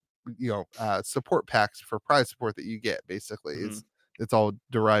of support packs for prize support that you get. Basically, it's all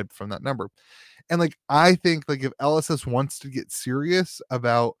derived from that number. And like I think like if LSS wants to get serious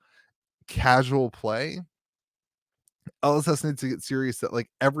about casual play, LSS needs to get serious that like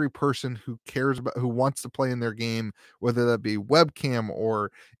every person who cares about, who wants to play in their game, whether that be webcam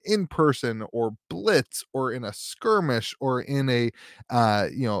or in person or blitz or in a skirmish or in a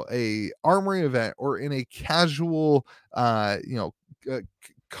a armory event or in a casual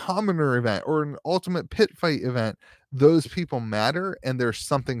commoner event or an ultimate pit fight event, those people matter and there's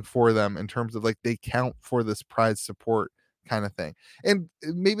something for them in terms of like they count for this prize support kind of thing. And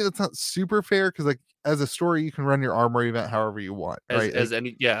maybe that's not super fair because like as a story you can run your armory event however you want, right? As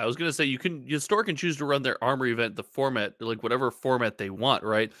any, I was gonna say your store can choose to run their armory event the format, like whatever format they want,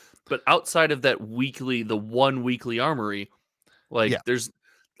 right? But outside of that the one weekly armory, like there's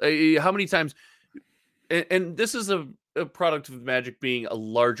how many times, and this is a product of Magic being a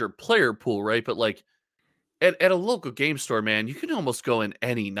larger player pool, right? But like at a local game store, man, you can almost go in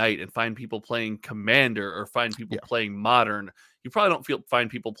any night and find people playing Commander or find people playing Modern. You probably don't find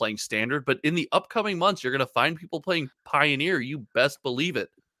people playing Standard, but in the upcoming months, you're going to find people playing Pioneer. You best believe it.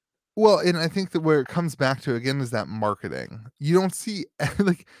 Well, and I think that where it comes back to again is that marketing. You don't see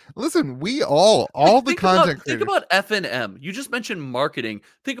like, listen, all the content. Think about FNM. You just mentioned marketing.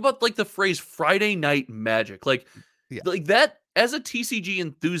 Think about like the phrase Friday Night Magic. Like that as a TCG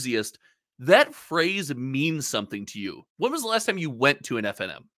enthusiast, that phrase means something to you. When was the last time you went to an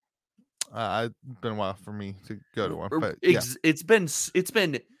FNM? It's been a while for me to go to one, but it's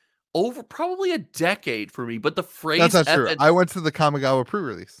been over probably a decade for me. But the phrase that's not true. I went to the Kamigawa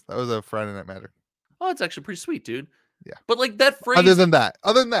pre-release. That was a Friday Night Magic. Oh, it's actually pretty sweet, dude. Yeah, but like that phrase. Other than that,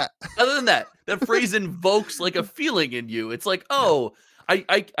 that phrase invokes like a feeling in you. It's like, oh,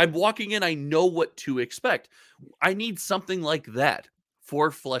 I'm walking in. I know what to expect. I need something like that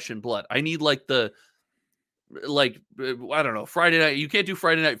for Flesh and Blood. I need like I don't know, Friday night. You can't do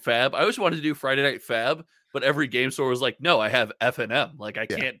Friday Night Fab. I always wanted to do Friday Night Fab, but every game store was like, no, I have FNM. Like I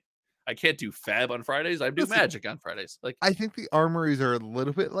can't do Fab on Fridays. I do Magic on Fridays. Like I think the armories are a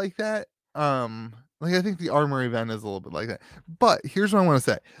little bit like that. Like I think the armory event is a little bit like that. But here's what I want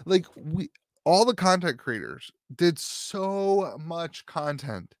to say. Like all the content creators did so much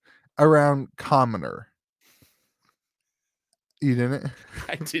content around Commoner. You didn't?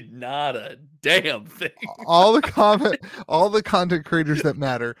 I did not a damn thing. all the content creators that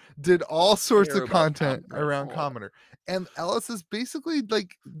matter did all sorts of content around Commoner. And Ellis is basically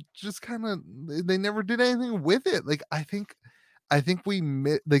like just kind of they never did anything with it. Like I think we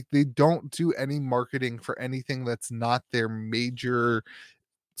like they don't do any marketing for anything that's not their major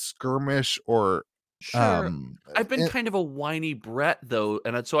skirmish or Sure. I've been kind of a whiny brat though,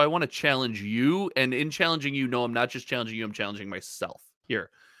 and so I want to challenge you. And in challenging you, no, I'm not just challenging you, I'm challenging myself here.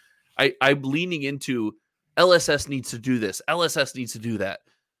 I'm leaning into LSS needs to do this, LSS needs to do that.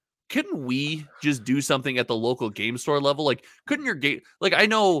 Couldn't we just do something at the local game store level? Like, couldn't your game, like, I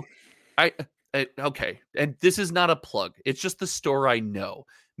know okay, and this is not a plug, it's just the store I know.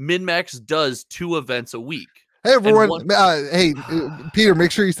 MinMax does 2 events a week. Hey everyone! Hey Peter,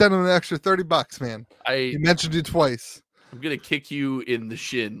 make sure you send him an extra $30, man. You mentioned it twice. I'm gonna kick you in the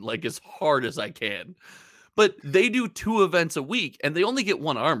shin like as hard as I can. But they do 2 events a week, and they only get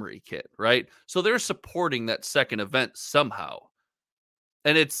 1 armory kit, right? So they're supporting that second event somehow.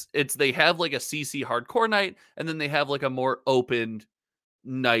 And it's they have like a CC hardcore night, and then they have like a more open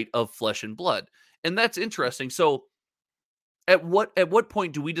night of Flesh and Blood, and that's interesting. So at what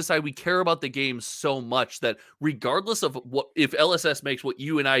point do we decide we care about the game so much that regardless of what, if LSS makes what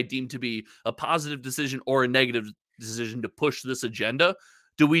you and I deem to be a positive decision or a negative decision to push this agenda,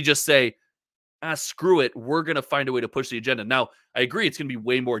 do we just say, screw it, we're going to find a way to push the agenda? Now, I agree it's going to be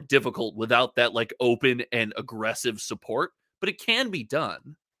way more difficult without that like open and aggressive support, but it can be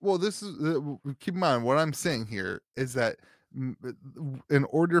done. Well, this is keep in mind what I'm saying here is that in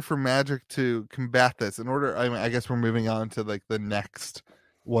order for Magic to combat this, I guess we're moving on to like the next,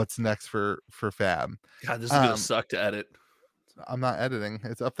 what's next for Fab. God, this is gonna suck to edit. I'm not editing;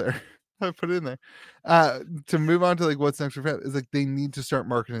 it's up there. I put it in there. To move on to like what's next for Fab is like they need to start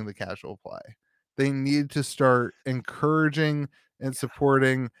marketing the casual play. They need to start encouraging and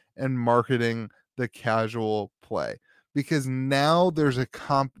supporting and marketing the casual play, because now there's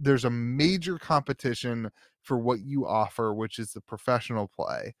a major competition for what you offer, which is the professional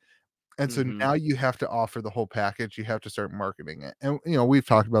play. And so now you have to offer the whole package. You have to start marketing it. And we've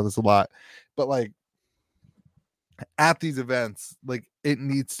talked about this a lot, but like at these events, like it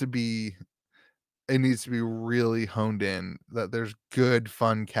needs to be really honed in, that there's good,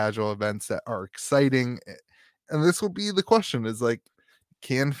 fun, casual events that are exciting. And this will be the question, is like,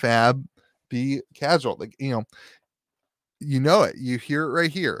 can Fab be casual? Like, you know it, you hear it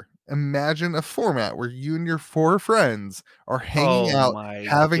right here. Imagine a format where you and your 4 friends are hanging Oh out, my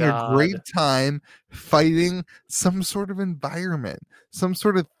having a great God. time, fighting some sort of environment, some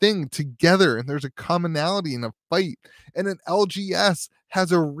sort of thing together, and there's a commonality in a fight. And an LGS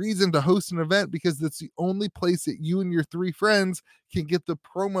has a reason to host an event because that's the only place that you and your 3 friends can get the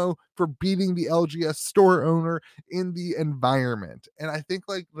promo for beating the LGS store owner in the environment. And I think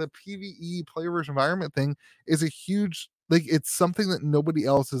like the PvE player versus environment thing is a huge, like, it's something that nobody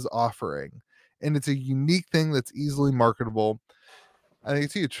else is offering, and it's a unique thing that's easily marketable. I think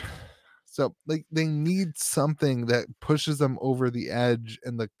it's huge. So like they need something that pushes them over the edge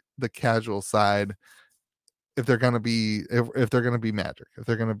and the casual side if they're gonna be, if they're gonna be Magic, if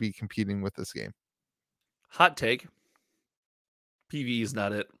they're gonna be competing with this game. Hot take. PvE is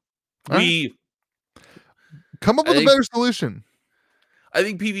not it. All right. We Come up I with a think better solution. I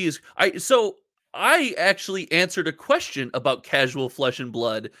think PvE is I actually answered a question about casual Flesh and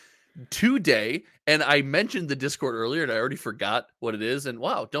Blood today, and I mentioned the Discord earlier, and I already forgot what it is. And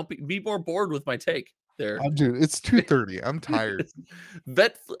wow, don't be more bored with my take there. Dude, it's 2:30. I'm tired.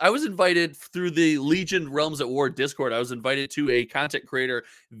 I was invited through the Legion Realms at War Discord. I was invited to a content creator,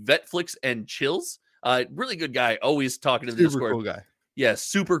 Vetflix and Chills. Really good guy, always talking to the Super Discord. cool guy. Yeah,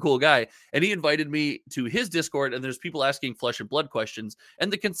 super cool guy. And he invited me to his Discord, and there's people asking Flesh and Blood questions. And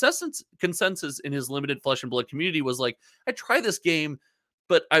the consensus in his limited Flesh and Blood community was like, I try this game,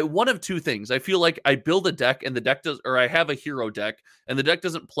 but one of two things. I feel like I build a deck and the deck does, or I have a hero deck and the deck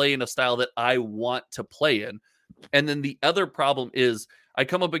doesn't play in a style that I want to play in. And then the other problem is I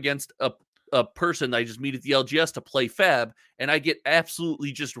come up against a person I just meet at the LGS to play Fab, and I get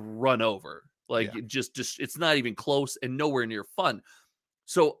absolutely just run over. Like just it's not even close and nowhere near fun.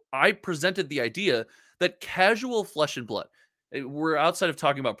 So I presented the idea that casual Flesh and Blood, we're outside of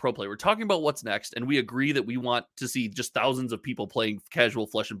talking about pro play. We're talking about what's next. And we agree that we want to see just thousands of people playing casual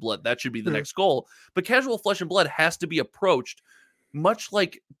Flesh and Blood. That should be the next goal. But casual Flesh and Blood has to be approached much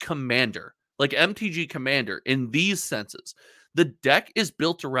like Commander, like MTG Commander in these senses. The deck is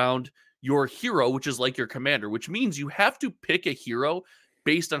built around your hero, which is like your commander, which means you have to pick a hero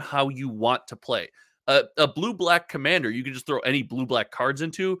based on how you want to play. A blue-black commander, you can just throw any blue-black cards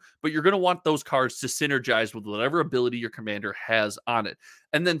into, but you're going to want those cards to synergize with whatever ability your commander has on it.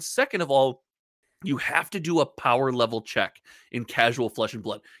 And then second of all, you have to do a power level check in casual Flesh and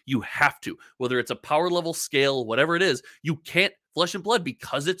Blood. You have to, whether it's a power level scale, whatever it is, you can't Flesh and Blood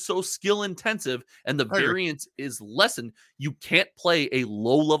because it's so skill intensive and the variance is lessened. You can't play a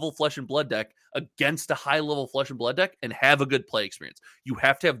low level Flesh and Blood deck against a high level Flesh and Blood deck and have a good play experience. You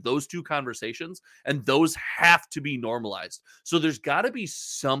have to have those two conversations, and those have to be normalized. So there's got to be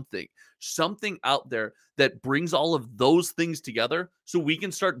something out there that brings all of those things together so we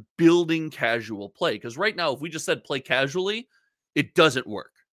can start building casual play. Because right now, if we just said play casually, it doesn't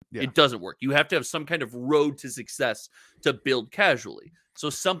work. Yeah. It doesn't work. You have to have some kind of road to success to build casually. So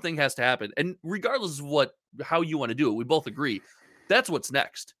something has to happen. And regardless of how you want to do it, we both agree that's what's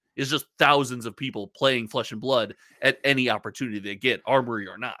next, is just thousands of people playing Flesh and Blood at any opportunity they get, Armory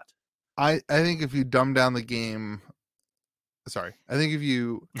or not. I think if you dumb down the game, I think if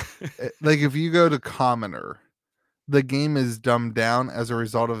you like, if you go to Commoner, the game is dumbed down as a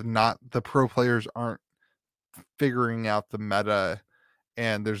result of the pro players aren't figuring out the meta,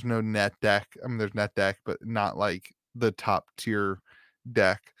 and there's no net deck. I mean, there's net deck, but not like the top tier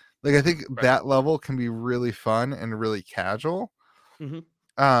deck. Like, I think that level can be really fun and really casual. Mm-hmm.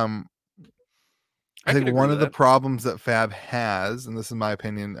 I think one of the problems that Fab has, and this is my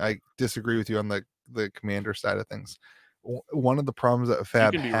opinion, I disagree with you on the commander side of things. One of the problems that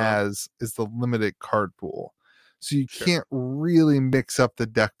Fab has is the limited card pool. So you can't really mix up the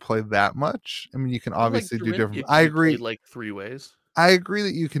deck play that much. I mean, you can obviously do different. I agree. Like 3 ways. I agree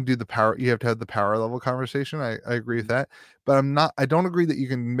that you can do the power. You have to have the power level conversation. I agree with that, but I don't agree that you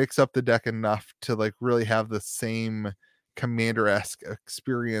can mix up the deck enough to like really have the same commander-esque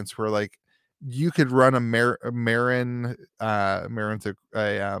experience where like you could run a Marin. Marin's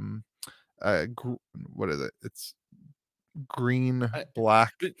what is it? It's green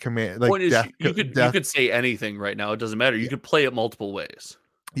black command. Like point is, you could say anything right now. It doesn't matter. You could play it multiple ways.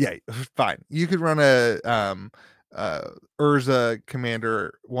 Yeah, fine. You could run a Urza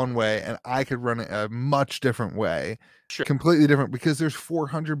commander one way, and I could run it a much different way. Sure. Completely different, because there's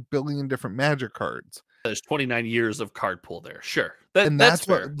 400 billion different Magic cards. There's 29 years of card pool there. Sure. And That's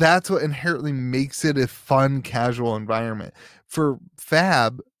fair. that's what inherently makes it a fun, casual environment. For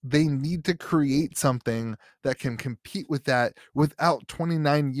Fab, they need to create something that can compete with that without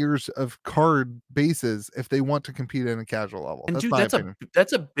 29 years of card bases if they want to compete in a casual level. And That's dude, my opinion.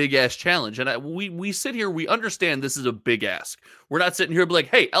 that's a big ass challenge. And we sit here, we understand this is a big ask. We're not sitting here be like,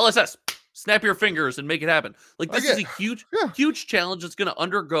 hey, LSS, snap your fingers and make it happen. Like this is a huge challenge that's going to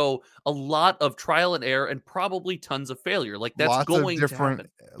undergo a lot of trial and error and probably tons of failure. Like that's going to happen.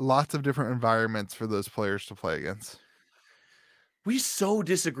 Lots of different environments for those players to play against. We so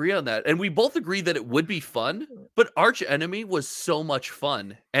disagree on that. And we both agree that it would be fun, but Arch Enemy was so much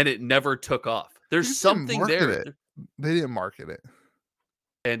fun and it never took off. There's something there. They didn't market it.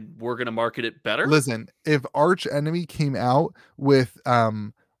 And we're going to market it better. Listen, if Arch Enemy came out with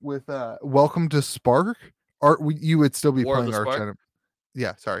Welcome to Spark, you would still be playing Arch Enemy.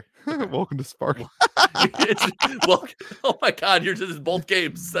 Yeah, sorry. Okay. Welcome to Spark. Oh my god, you're just both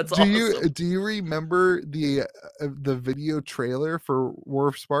games. That's awesome. Do you remember the video trailer for War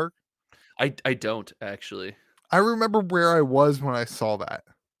of Spark? I don't actually. I remember where I was when I saw that.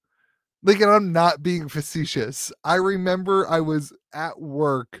 Like, and I'm not being facetious. I remember I was at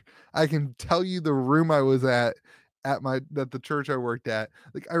work. I can tell you the room I was at the church I worked at.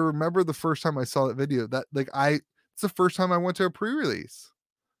 Like, I remember the first time I saw that video. It's the first time I went to a pre-release.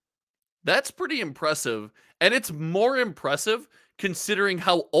 That's pretty impressive. And it's more impressive considering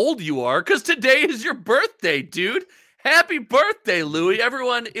how old you are, because today is your birthday, dude. Happy birthday, Louis.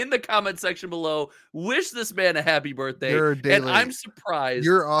 Everyone in the comment section below, wish this man a happy birthday. You're a day late. I'm surprised.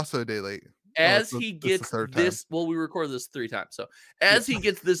 You're also a day late. As he gets this, well, we record this 3 times. So as he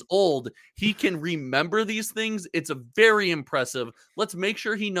gets this old, he can remember these things. It's a very impressive. Let's make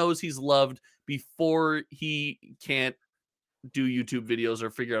sure he knows he's loved before he can't do YouTube videos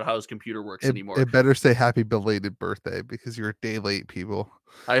or figure out how his computer works anymore. It better say happy belated birthday because you're a day late, people.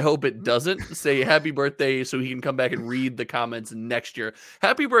 I hope it doesn't say happy birthday so he can come back and read the comments next year.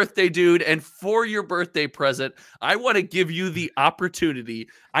 Happy birthday, dude. And for your birthday present, I want to give you the opportunity.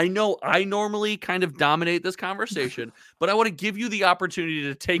 I know I normally kind of dominate this conversation, but I want to give you the opportunity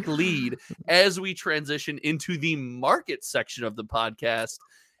to take lead as we transition into the market section of the podcast.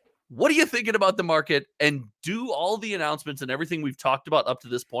 What are you thinking about the market, and do all the announcements and everything we've talked about up to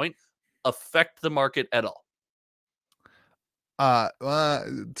this point affect the market at all? Sorry,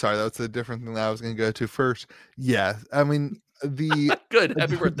 that's a different thing that I was going to go to first. Yeah, I mean good.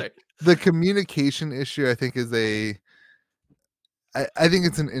 Happy birthday. The communication issue, I think, is I think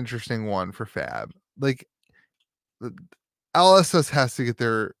it's an interesting one for Fab. Like, LSS has to get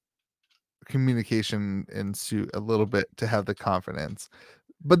their communication in suit a little bit to have the confidence.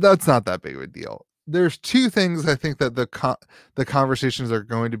 But that's not that big of a deal. There's 2 things I think that the conversations are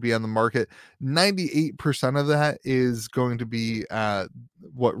going to be on the market. 98% of that is going to be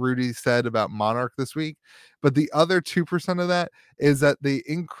what Rudy said about Monarch this week. But the other 2% of that is that they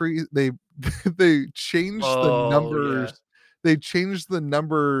changed the numbers. Yeah. They changed the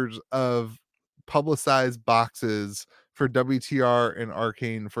numbers of publicized boxes for WTR and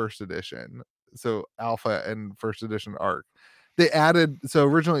Arcane First Edition. So Alpha and First Edition Arc. They added, so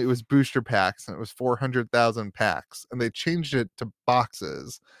originally it was booster packs and it was 400,000 packs, and they changed it to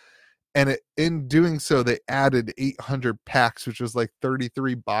boxes. And in doing so, they added 800 packs, which was like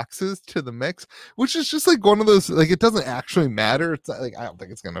 33 boxes to the mix, which is just like one of those, like, it doesn't actually matter. It's not, like, I don't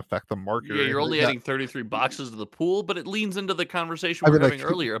think it's going to affect the market. Yeah, you're only adding 33 boxes to the pool, but it leans into the conversation we were having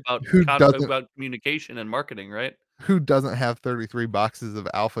earlier about communication and marketing, right? Who doesn't have 33 boxes of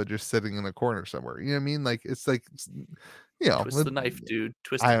Alpha just sitting in a corner somewhere? You know what I mean? Like, it's like, you know, twist the knife, dude.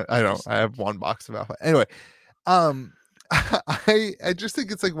 Twist. I don't. I have 1 box of Alpha. Anyway, I just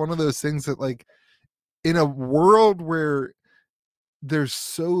think it's like one of those things that, like, in a world where there's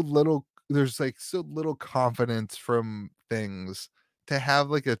so little confidence from things, to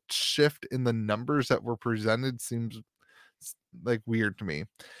have like a shift in the numbers that were presented seems like weird to me.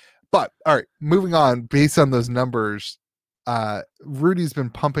 But all right, moving on. Based on those numbers, Rudy's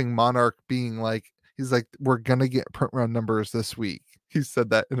been pumping Monarch, being like, he's like, we're gonna get print run numbers this week. He said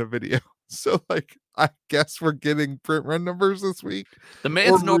that in a video. So, like, I guess we're getting print run numbers this week. The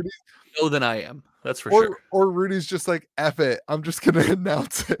man's more than I am. That's for sure. Or Rudy's just like, F it, I'm just gonna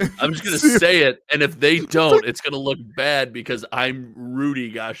announce it. I'm just gonna say it, and if they don't, it's gonna look bad because I'm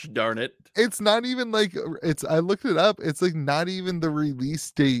Rudy. Gosh darn it! It's not even like I looked it up. It's like not even the release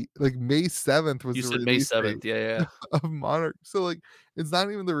date. Like May 7th was. You said May 7th, yeah. Of Monarch. So, like, it's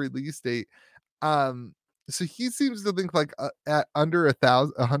not even the release date. So he seems to think like at under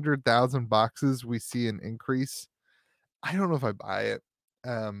 100,000 boxes, we see an increase. I don't know if I buy it.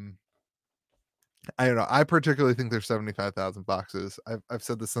 I don't know. I particularly think there's 75,000 boxes. I've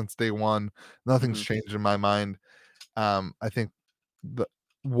said this since day one. Nothing's Mhm. changed in my mind. I think the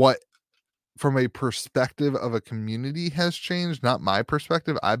what from a perspective of a community has changed, not my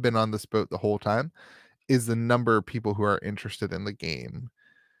perspective. I've been on this boat the whole time, is the number of people who are interested in the game.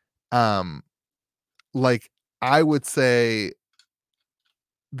 Um, like I would say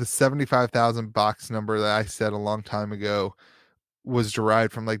the 75,000 box number that I said a long time ago was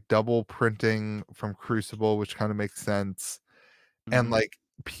derived from like double printing from Crucible, which kind of makes sense. And Mhm. like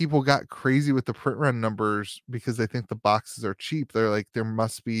people got crazy with the print run numbers because they think the boxes are cheap. They're like, there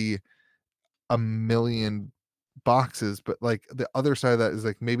must be a million boxes, but like the other side of that is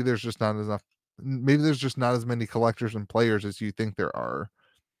like maybe there's just not enough, maybe there's just not as many collectors and players as you think there are.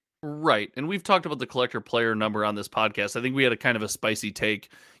 Right. And we've talked about the collector player number on this podcast. I think we had a kind of a spicy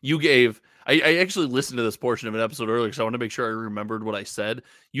take. You gave, I actually listened to this portion of an episode earlier because I want to make sure I remembered what I said.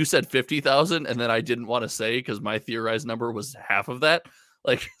 You said 50,000, and then I didn't want to say because my theorized number was half of that.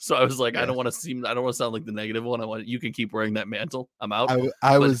 Like, so I was like, Yeah. I don't want to sound like the negative one. You can keep wearing that mantle. I'm out. I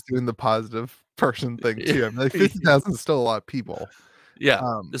But was doing the positive person thing too. I'm like 50,000 is still a lot of people. yeah.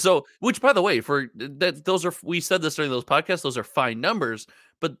 Um, So, which by the way, for that, those are, we said this during those podcasts, those are fine numbers.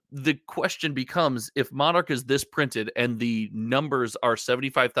 But the question becomes, if Monarch is this printed and the numbers are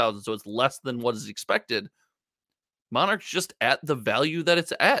 75,000, so it's less than what is expected, Monarch's just at the value that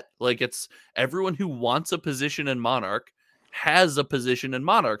it's at. Like, it's everyone who wants a position in Monarch has a position in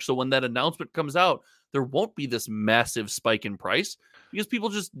Monarch. So when that announcement comes out, there won't be this massive spike in price because people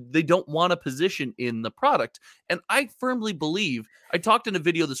just, they don't want a position in the product. And I firmly believe, I talked in a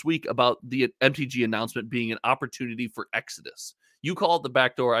video this week about the MTG announcement being an opportunity for Exodus. You call it the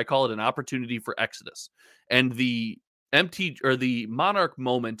back door, I call it an opportunity for Exodus. And the the Monarch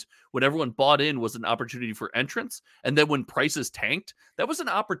moment when everyone bought in was an opportunity for entrance, and then when prices tanked, that was an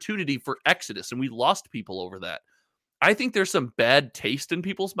opportunity for Exodus, and we lost people over that. I think there's some bad taste in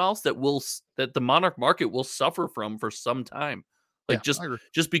people's mouths that the Monarch market will suffer from for some time. yeah, Like, I agree.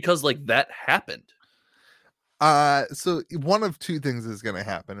 just because like that happened. So one of two things is going to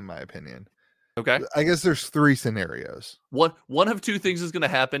happen, in my opinion. Okay. I guess there's three scenarios. One of two things is going to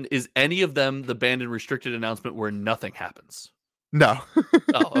happen. Is any of them the banned and restricted announcement where nothing happens? No.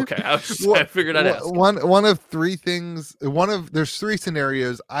 Oh, okay. I figured I'd ask. One of three things. There's three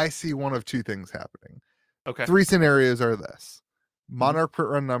scenarios. I see one of two things happening. Okay. Three scenarios are this: Mhm. Monarch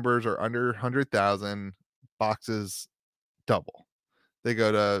print run numbers are under 100,000, boxes double. They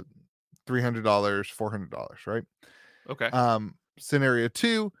go to $300, $400, right? Okay. Scenario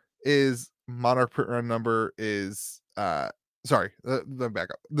two is Monarch print run number is sorry, let me back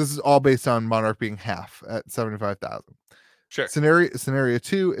up. This is all based on Monarch being half at 75,000. Sure. Scenario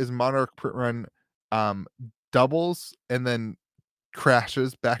two is Monarch print run um doubles and then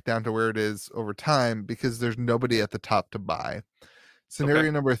crashes back down to where it is over time because there's nobody at the top to buy. Okay.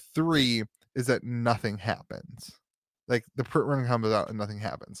 Scenario number three is that nothing happens. Like the print run comes out and nothing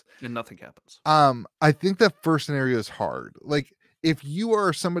happens. And nothing happens. I think the first scenario is hard. Like if you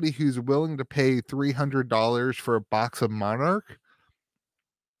are somebody who's willing to pay $300 for a box of Monarch,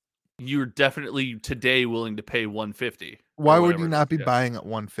 You're definitely today willing to pay 150 why or would you whatever it is. not be Yeah. buying at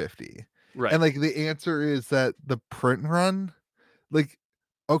 150? Right. And like the answer is that the print run, like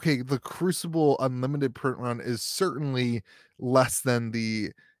okay, the Crucible Unlimited print run is certainly less than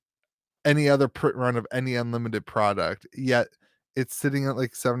the any other print run of any unlimited product, yet it's sitting at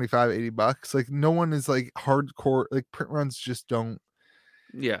like 75, $80. Like no one is like hardcore, like print runs just don't.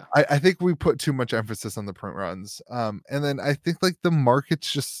 Yeah. I think we put too much emphasis on the print runs. And then I think like the market's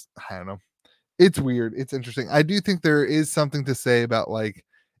just, I don't know. It's weird. It's interesting. I do think there is something to say about like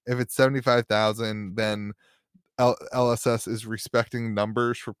if it's 75,000, then LSS is respecting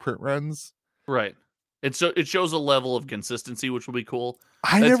numbers for print runs. Right. And so it shows a level of consistency, which will be cool.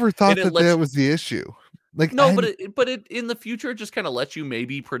 I That's never and thought it that lets that you, was the issue. Like no, I but it in the future it just kind of lets you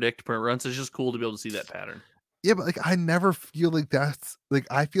maybe predict print runs. It's just cool to be able to see that pattern. Yeah, but like I never feel like that's like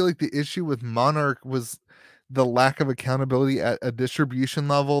I feel like the issue with Monarch was the lack of accountability at a distribution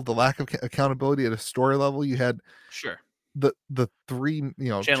level, the lack of accountability at a store level. You had Sure. the three,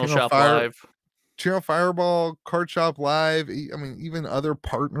 Channel Shop Live. Channel Fireball, Card Shop Live, I mean even other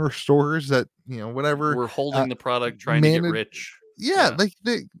partner stores that, whatever We're holding the product, trying to get manage. rich. Yeah, Yeah. like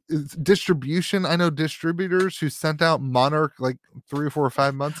it's distribution. I know distributors who sent out Monarch like 3 or 4 or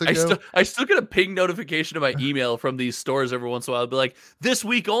 5 months ago. I still get a ping notification to my email from these stores every once in a while. I'll be like, this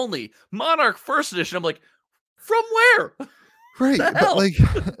week only, Monarch First Edition. I'm like, from where? Right, The but hell?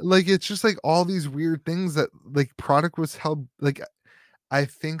 like it's just like all these weird things that like product was held like I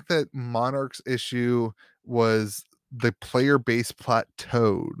think that Monarch's issue was the player base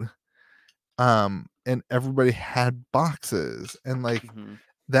plateaued. and everybody had boxes, and like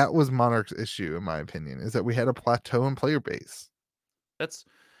that was Monarch's issue, in my opinion, is that we had a plateau in player base.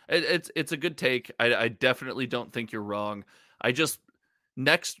 It's a good take. I definitely don't think you're wrong.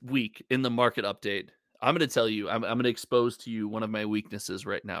 Next week in the market update, I'm going to tell you, I'm going to expose to you one of my weaknesses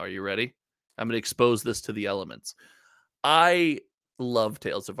right now. Are you ready? I'm going to expose this to the elements. I love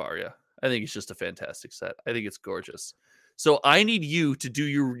Tales of Aria. I think it's just a fantastic set. I think it's gorgeous. So I need you to do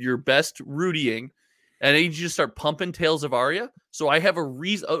your best Rudying, and I need you to start pumping Tales of Aria. So I have a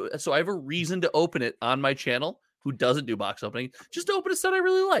reason to open it on my channel. Who doesn't do box opening? Just to open a set I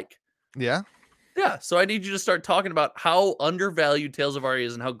really like. Yeah. Yeah. So I need you to start talking about how undervalued Tales of Aria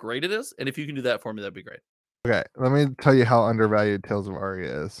is and how great it is. And if you can do that for me, that'd be great. Okay. Let me tell you how undervalued Tales of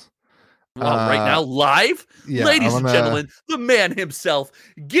Aria is. Wow, right now, live? Yeah, ladies and gentlemen, the man himself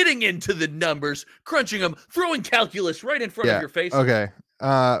getting into the numbers, crunching them, throwing calculus right in front of your face. Okay.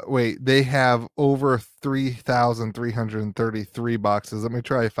 Wait, they have over 3,333 boxes. Let me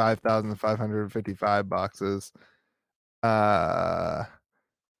try 5,555 boxes. Nope.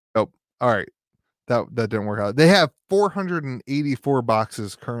 All right. That didn't work out. They have 484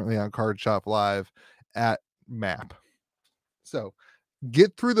 boxes currently on Card Shop Live at map. So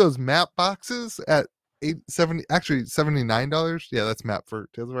get through those map boxes at $79. Yeah, that's map for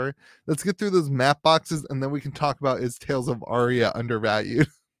Tales of Aria. Let's get through those map boxes, and then we can talk about, is Tales of Aria undervalued?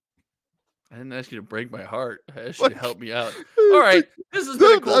 I didn't ask you to break my heart. I asked you to help me out. All right, this has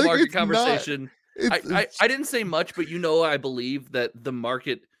been a cool market conversation. I didn't say much, but I believe that the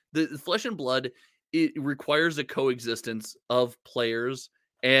market, the Flesh and Blood, it requires a coexistence of players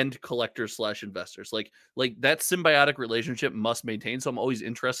and collectors / investors. Like that symbiotic relationship must maintain. So I'm always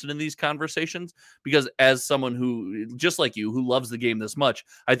interested in these conversations, because as someone who, just like you, who loves the game this much,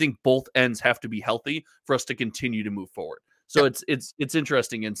 I think both ends have to be healthy for us to continue to move forward. So it's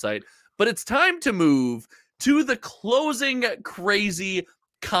interesting insight, but it's time to move to the closing crazy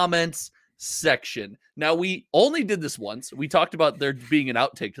comments section. Now, we only did this once. We talked about there being an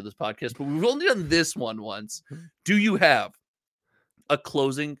outtake to this podcast, but we've only done this one once. Do you have a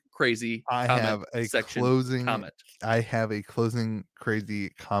closing crazy comment comment? I have a closing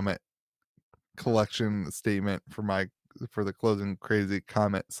crazy comment collection statement for the closing crazy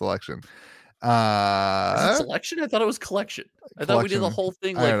comment selection. Is it selection? I thought it was collection. I thought we did the whole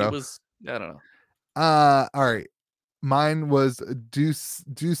thing like it was. I don't know. All right. Mine was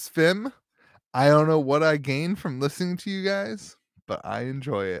Deuce Fim. I don't know what I gained from listening to you guys, but I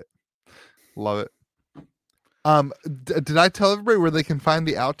enjoy it. Love it. Did I tell everybody where they can find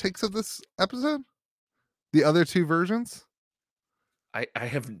the outtakes of this episode? The other two versions? I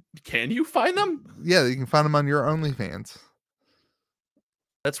haven't. Can you find them? Yeah, you can find them on your OnlyFans.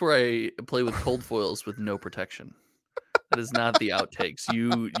 That's where I play with cold foils with no protection. That is not the outtakes.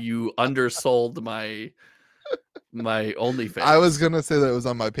 You undersold my OnlyFans. I was gonna say that it was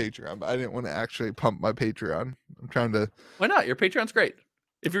on my Patreon, but I didn't want to actually pump my Patreon. I'm trying to. Why not? Your Patreon's great.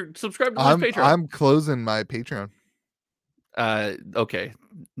 If you're subscribed to my Patreon, I'm closing my Patreon. Okay.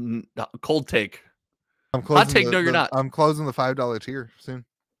 Cold take. I'm closing. Hot take. No, you're not. I'm closing the $5 tier soon.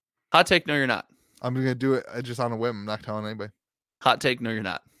 Hot take. No, you're not. I'm gonna do it just on a whim. I'm not telling anybody. Hot take. No, you're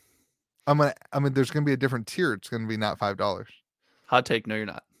not. There's gonna be a different tier. It's gonna be not $5. Hot take. No, you're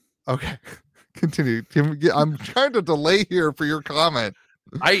not. Okay. Continue. I'm trying to delay here for your comment.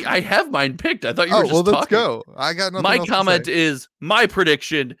 I have mine picked. I thought you were just talking. Let's go. I got nothing. My comment is my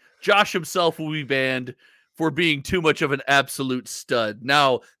prediction. Josh himself will be banned for being too much of an absolute stud.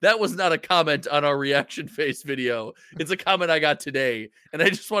 Now, that was not a comment on our reaction face video. It's a comment I got today, and I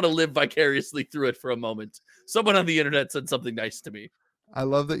just want to live vicariously through it for a moment. Someone on the internet said something nice to me. I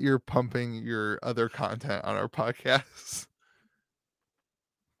love that you're pumping your other content on our podcast.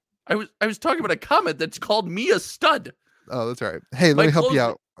 I was talking about a comment that's called me a stud. Oh, that's all right. Hey, let me help you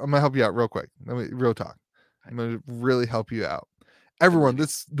out. I'm gonna help you out real quick. Real talk. I'm gonna really help you out. Everyone,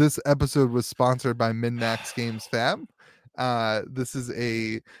 this episode was sponsored by MinMax Games Fab. This is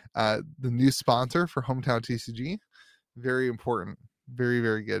the new sponsor for Hometown TCG. Very important. Very,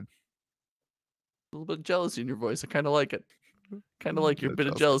 very good. A little bit of jealousy in your voice. I kind of like it. Kind of like your bit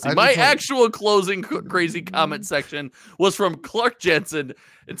of jealousy. My actual closing crazy comment section was from Clark Jensen.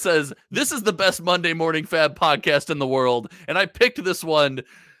 It says, "This is the best Monday morning Fab podcast in the world." And I picked this one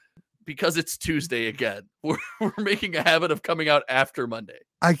because it's Tuesday again. We're making a habit of coming out after Monday.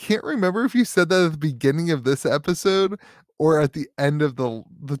 I can't remember if you said that at the beginning of this episode or at the end of the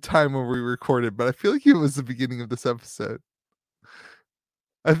time when we recorded, but I feel like it was the beginning of this episode.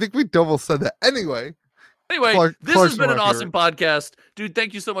 I think we double said that. Anyway, this has been an awesome podcast. Dude,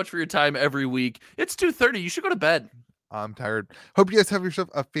 thank you so much for your time every week. It's 2:30. You should go to bed. I'm tired. Hope you guys have yourself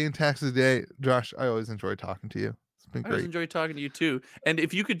a fantastic day. Josh, I always enjoy talking to you. It's been I always great. enjoy talking to you too. And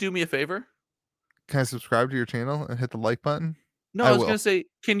if you could do me a favor. Can I subscribe to your channel and hit the like button? No, I was going to say,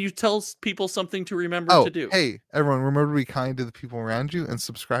 can you tell people something to remember to do? Hey, everyone, remember to be kind to the people around you and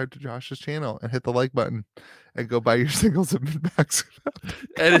subscribe to Josh's channel and hit the like button and go buy your singles and mid-packs.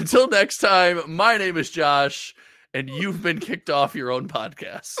 And until next time, my name is Josh, and you've been kicked off your own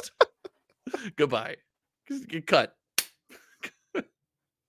podcast. Goodbye. Cut.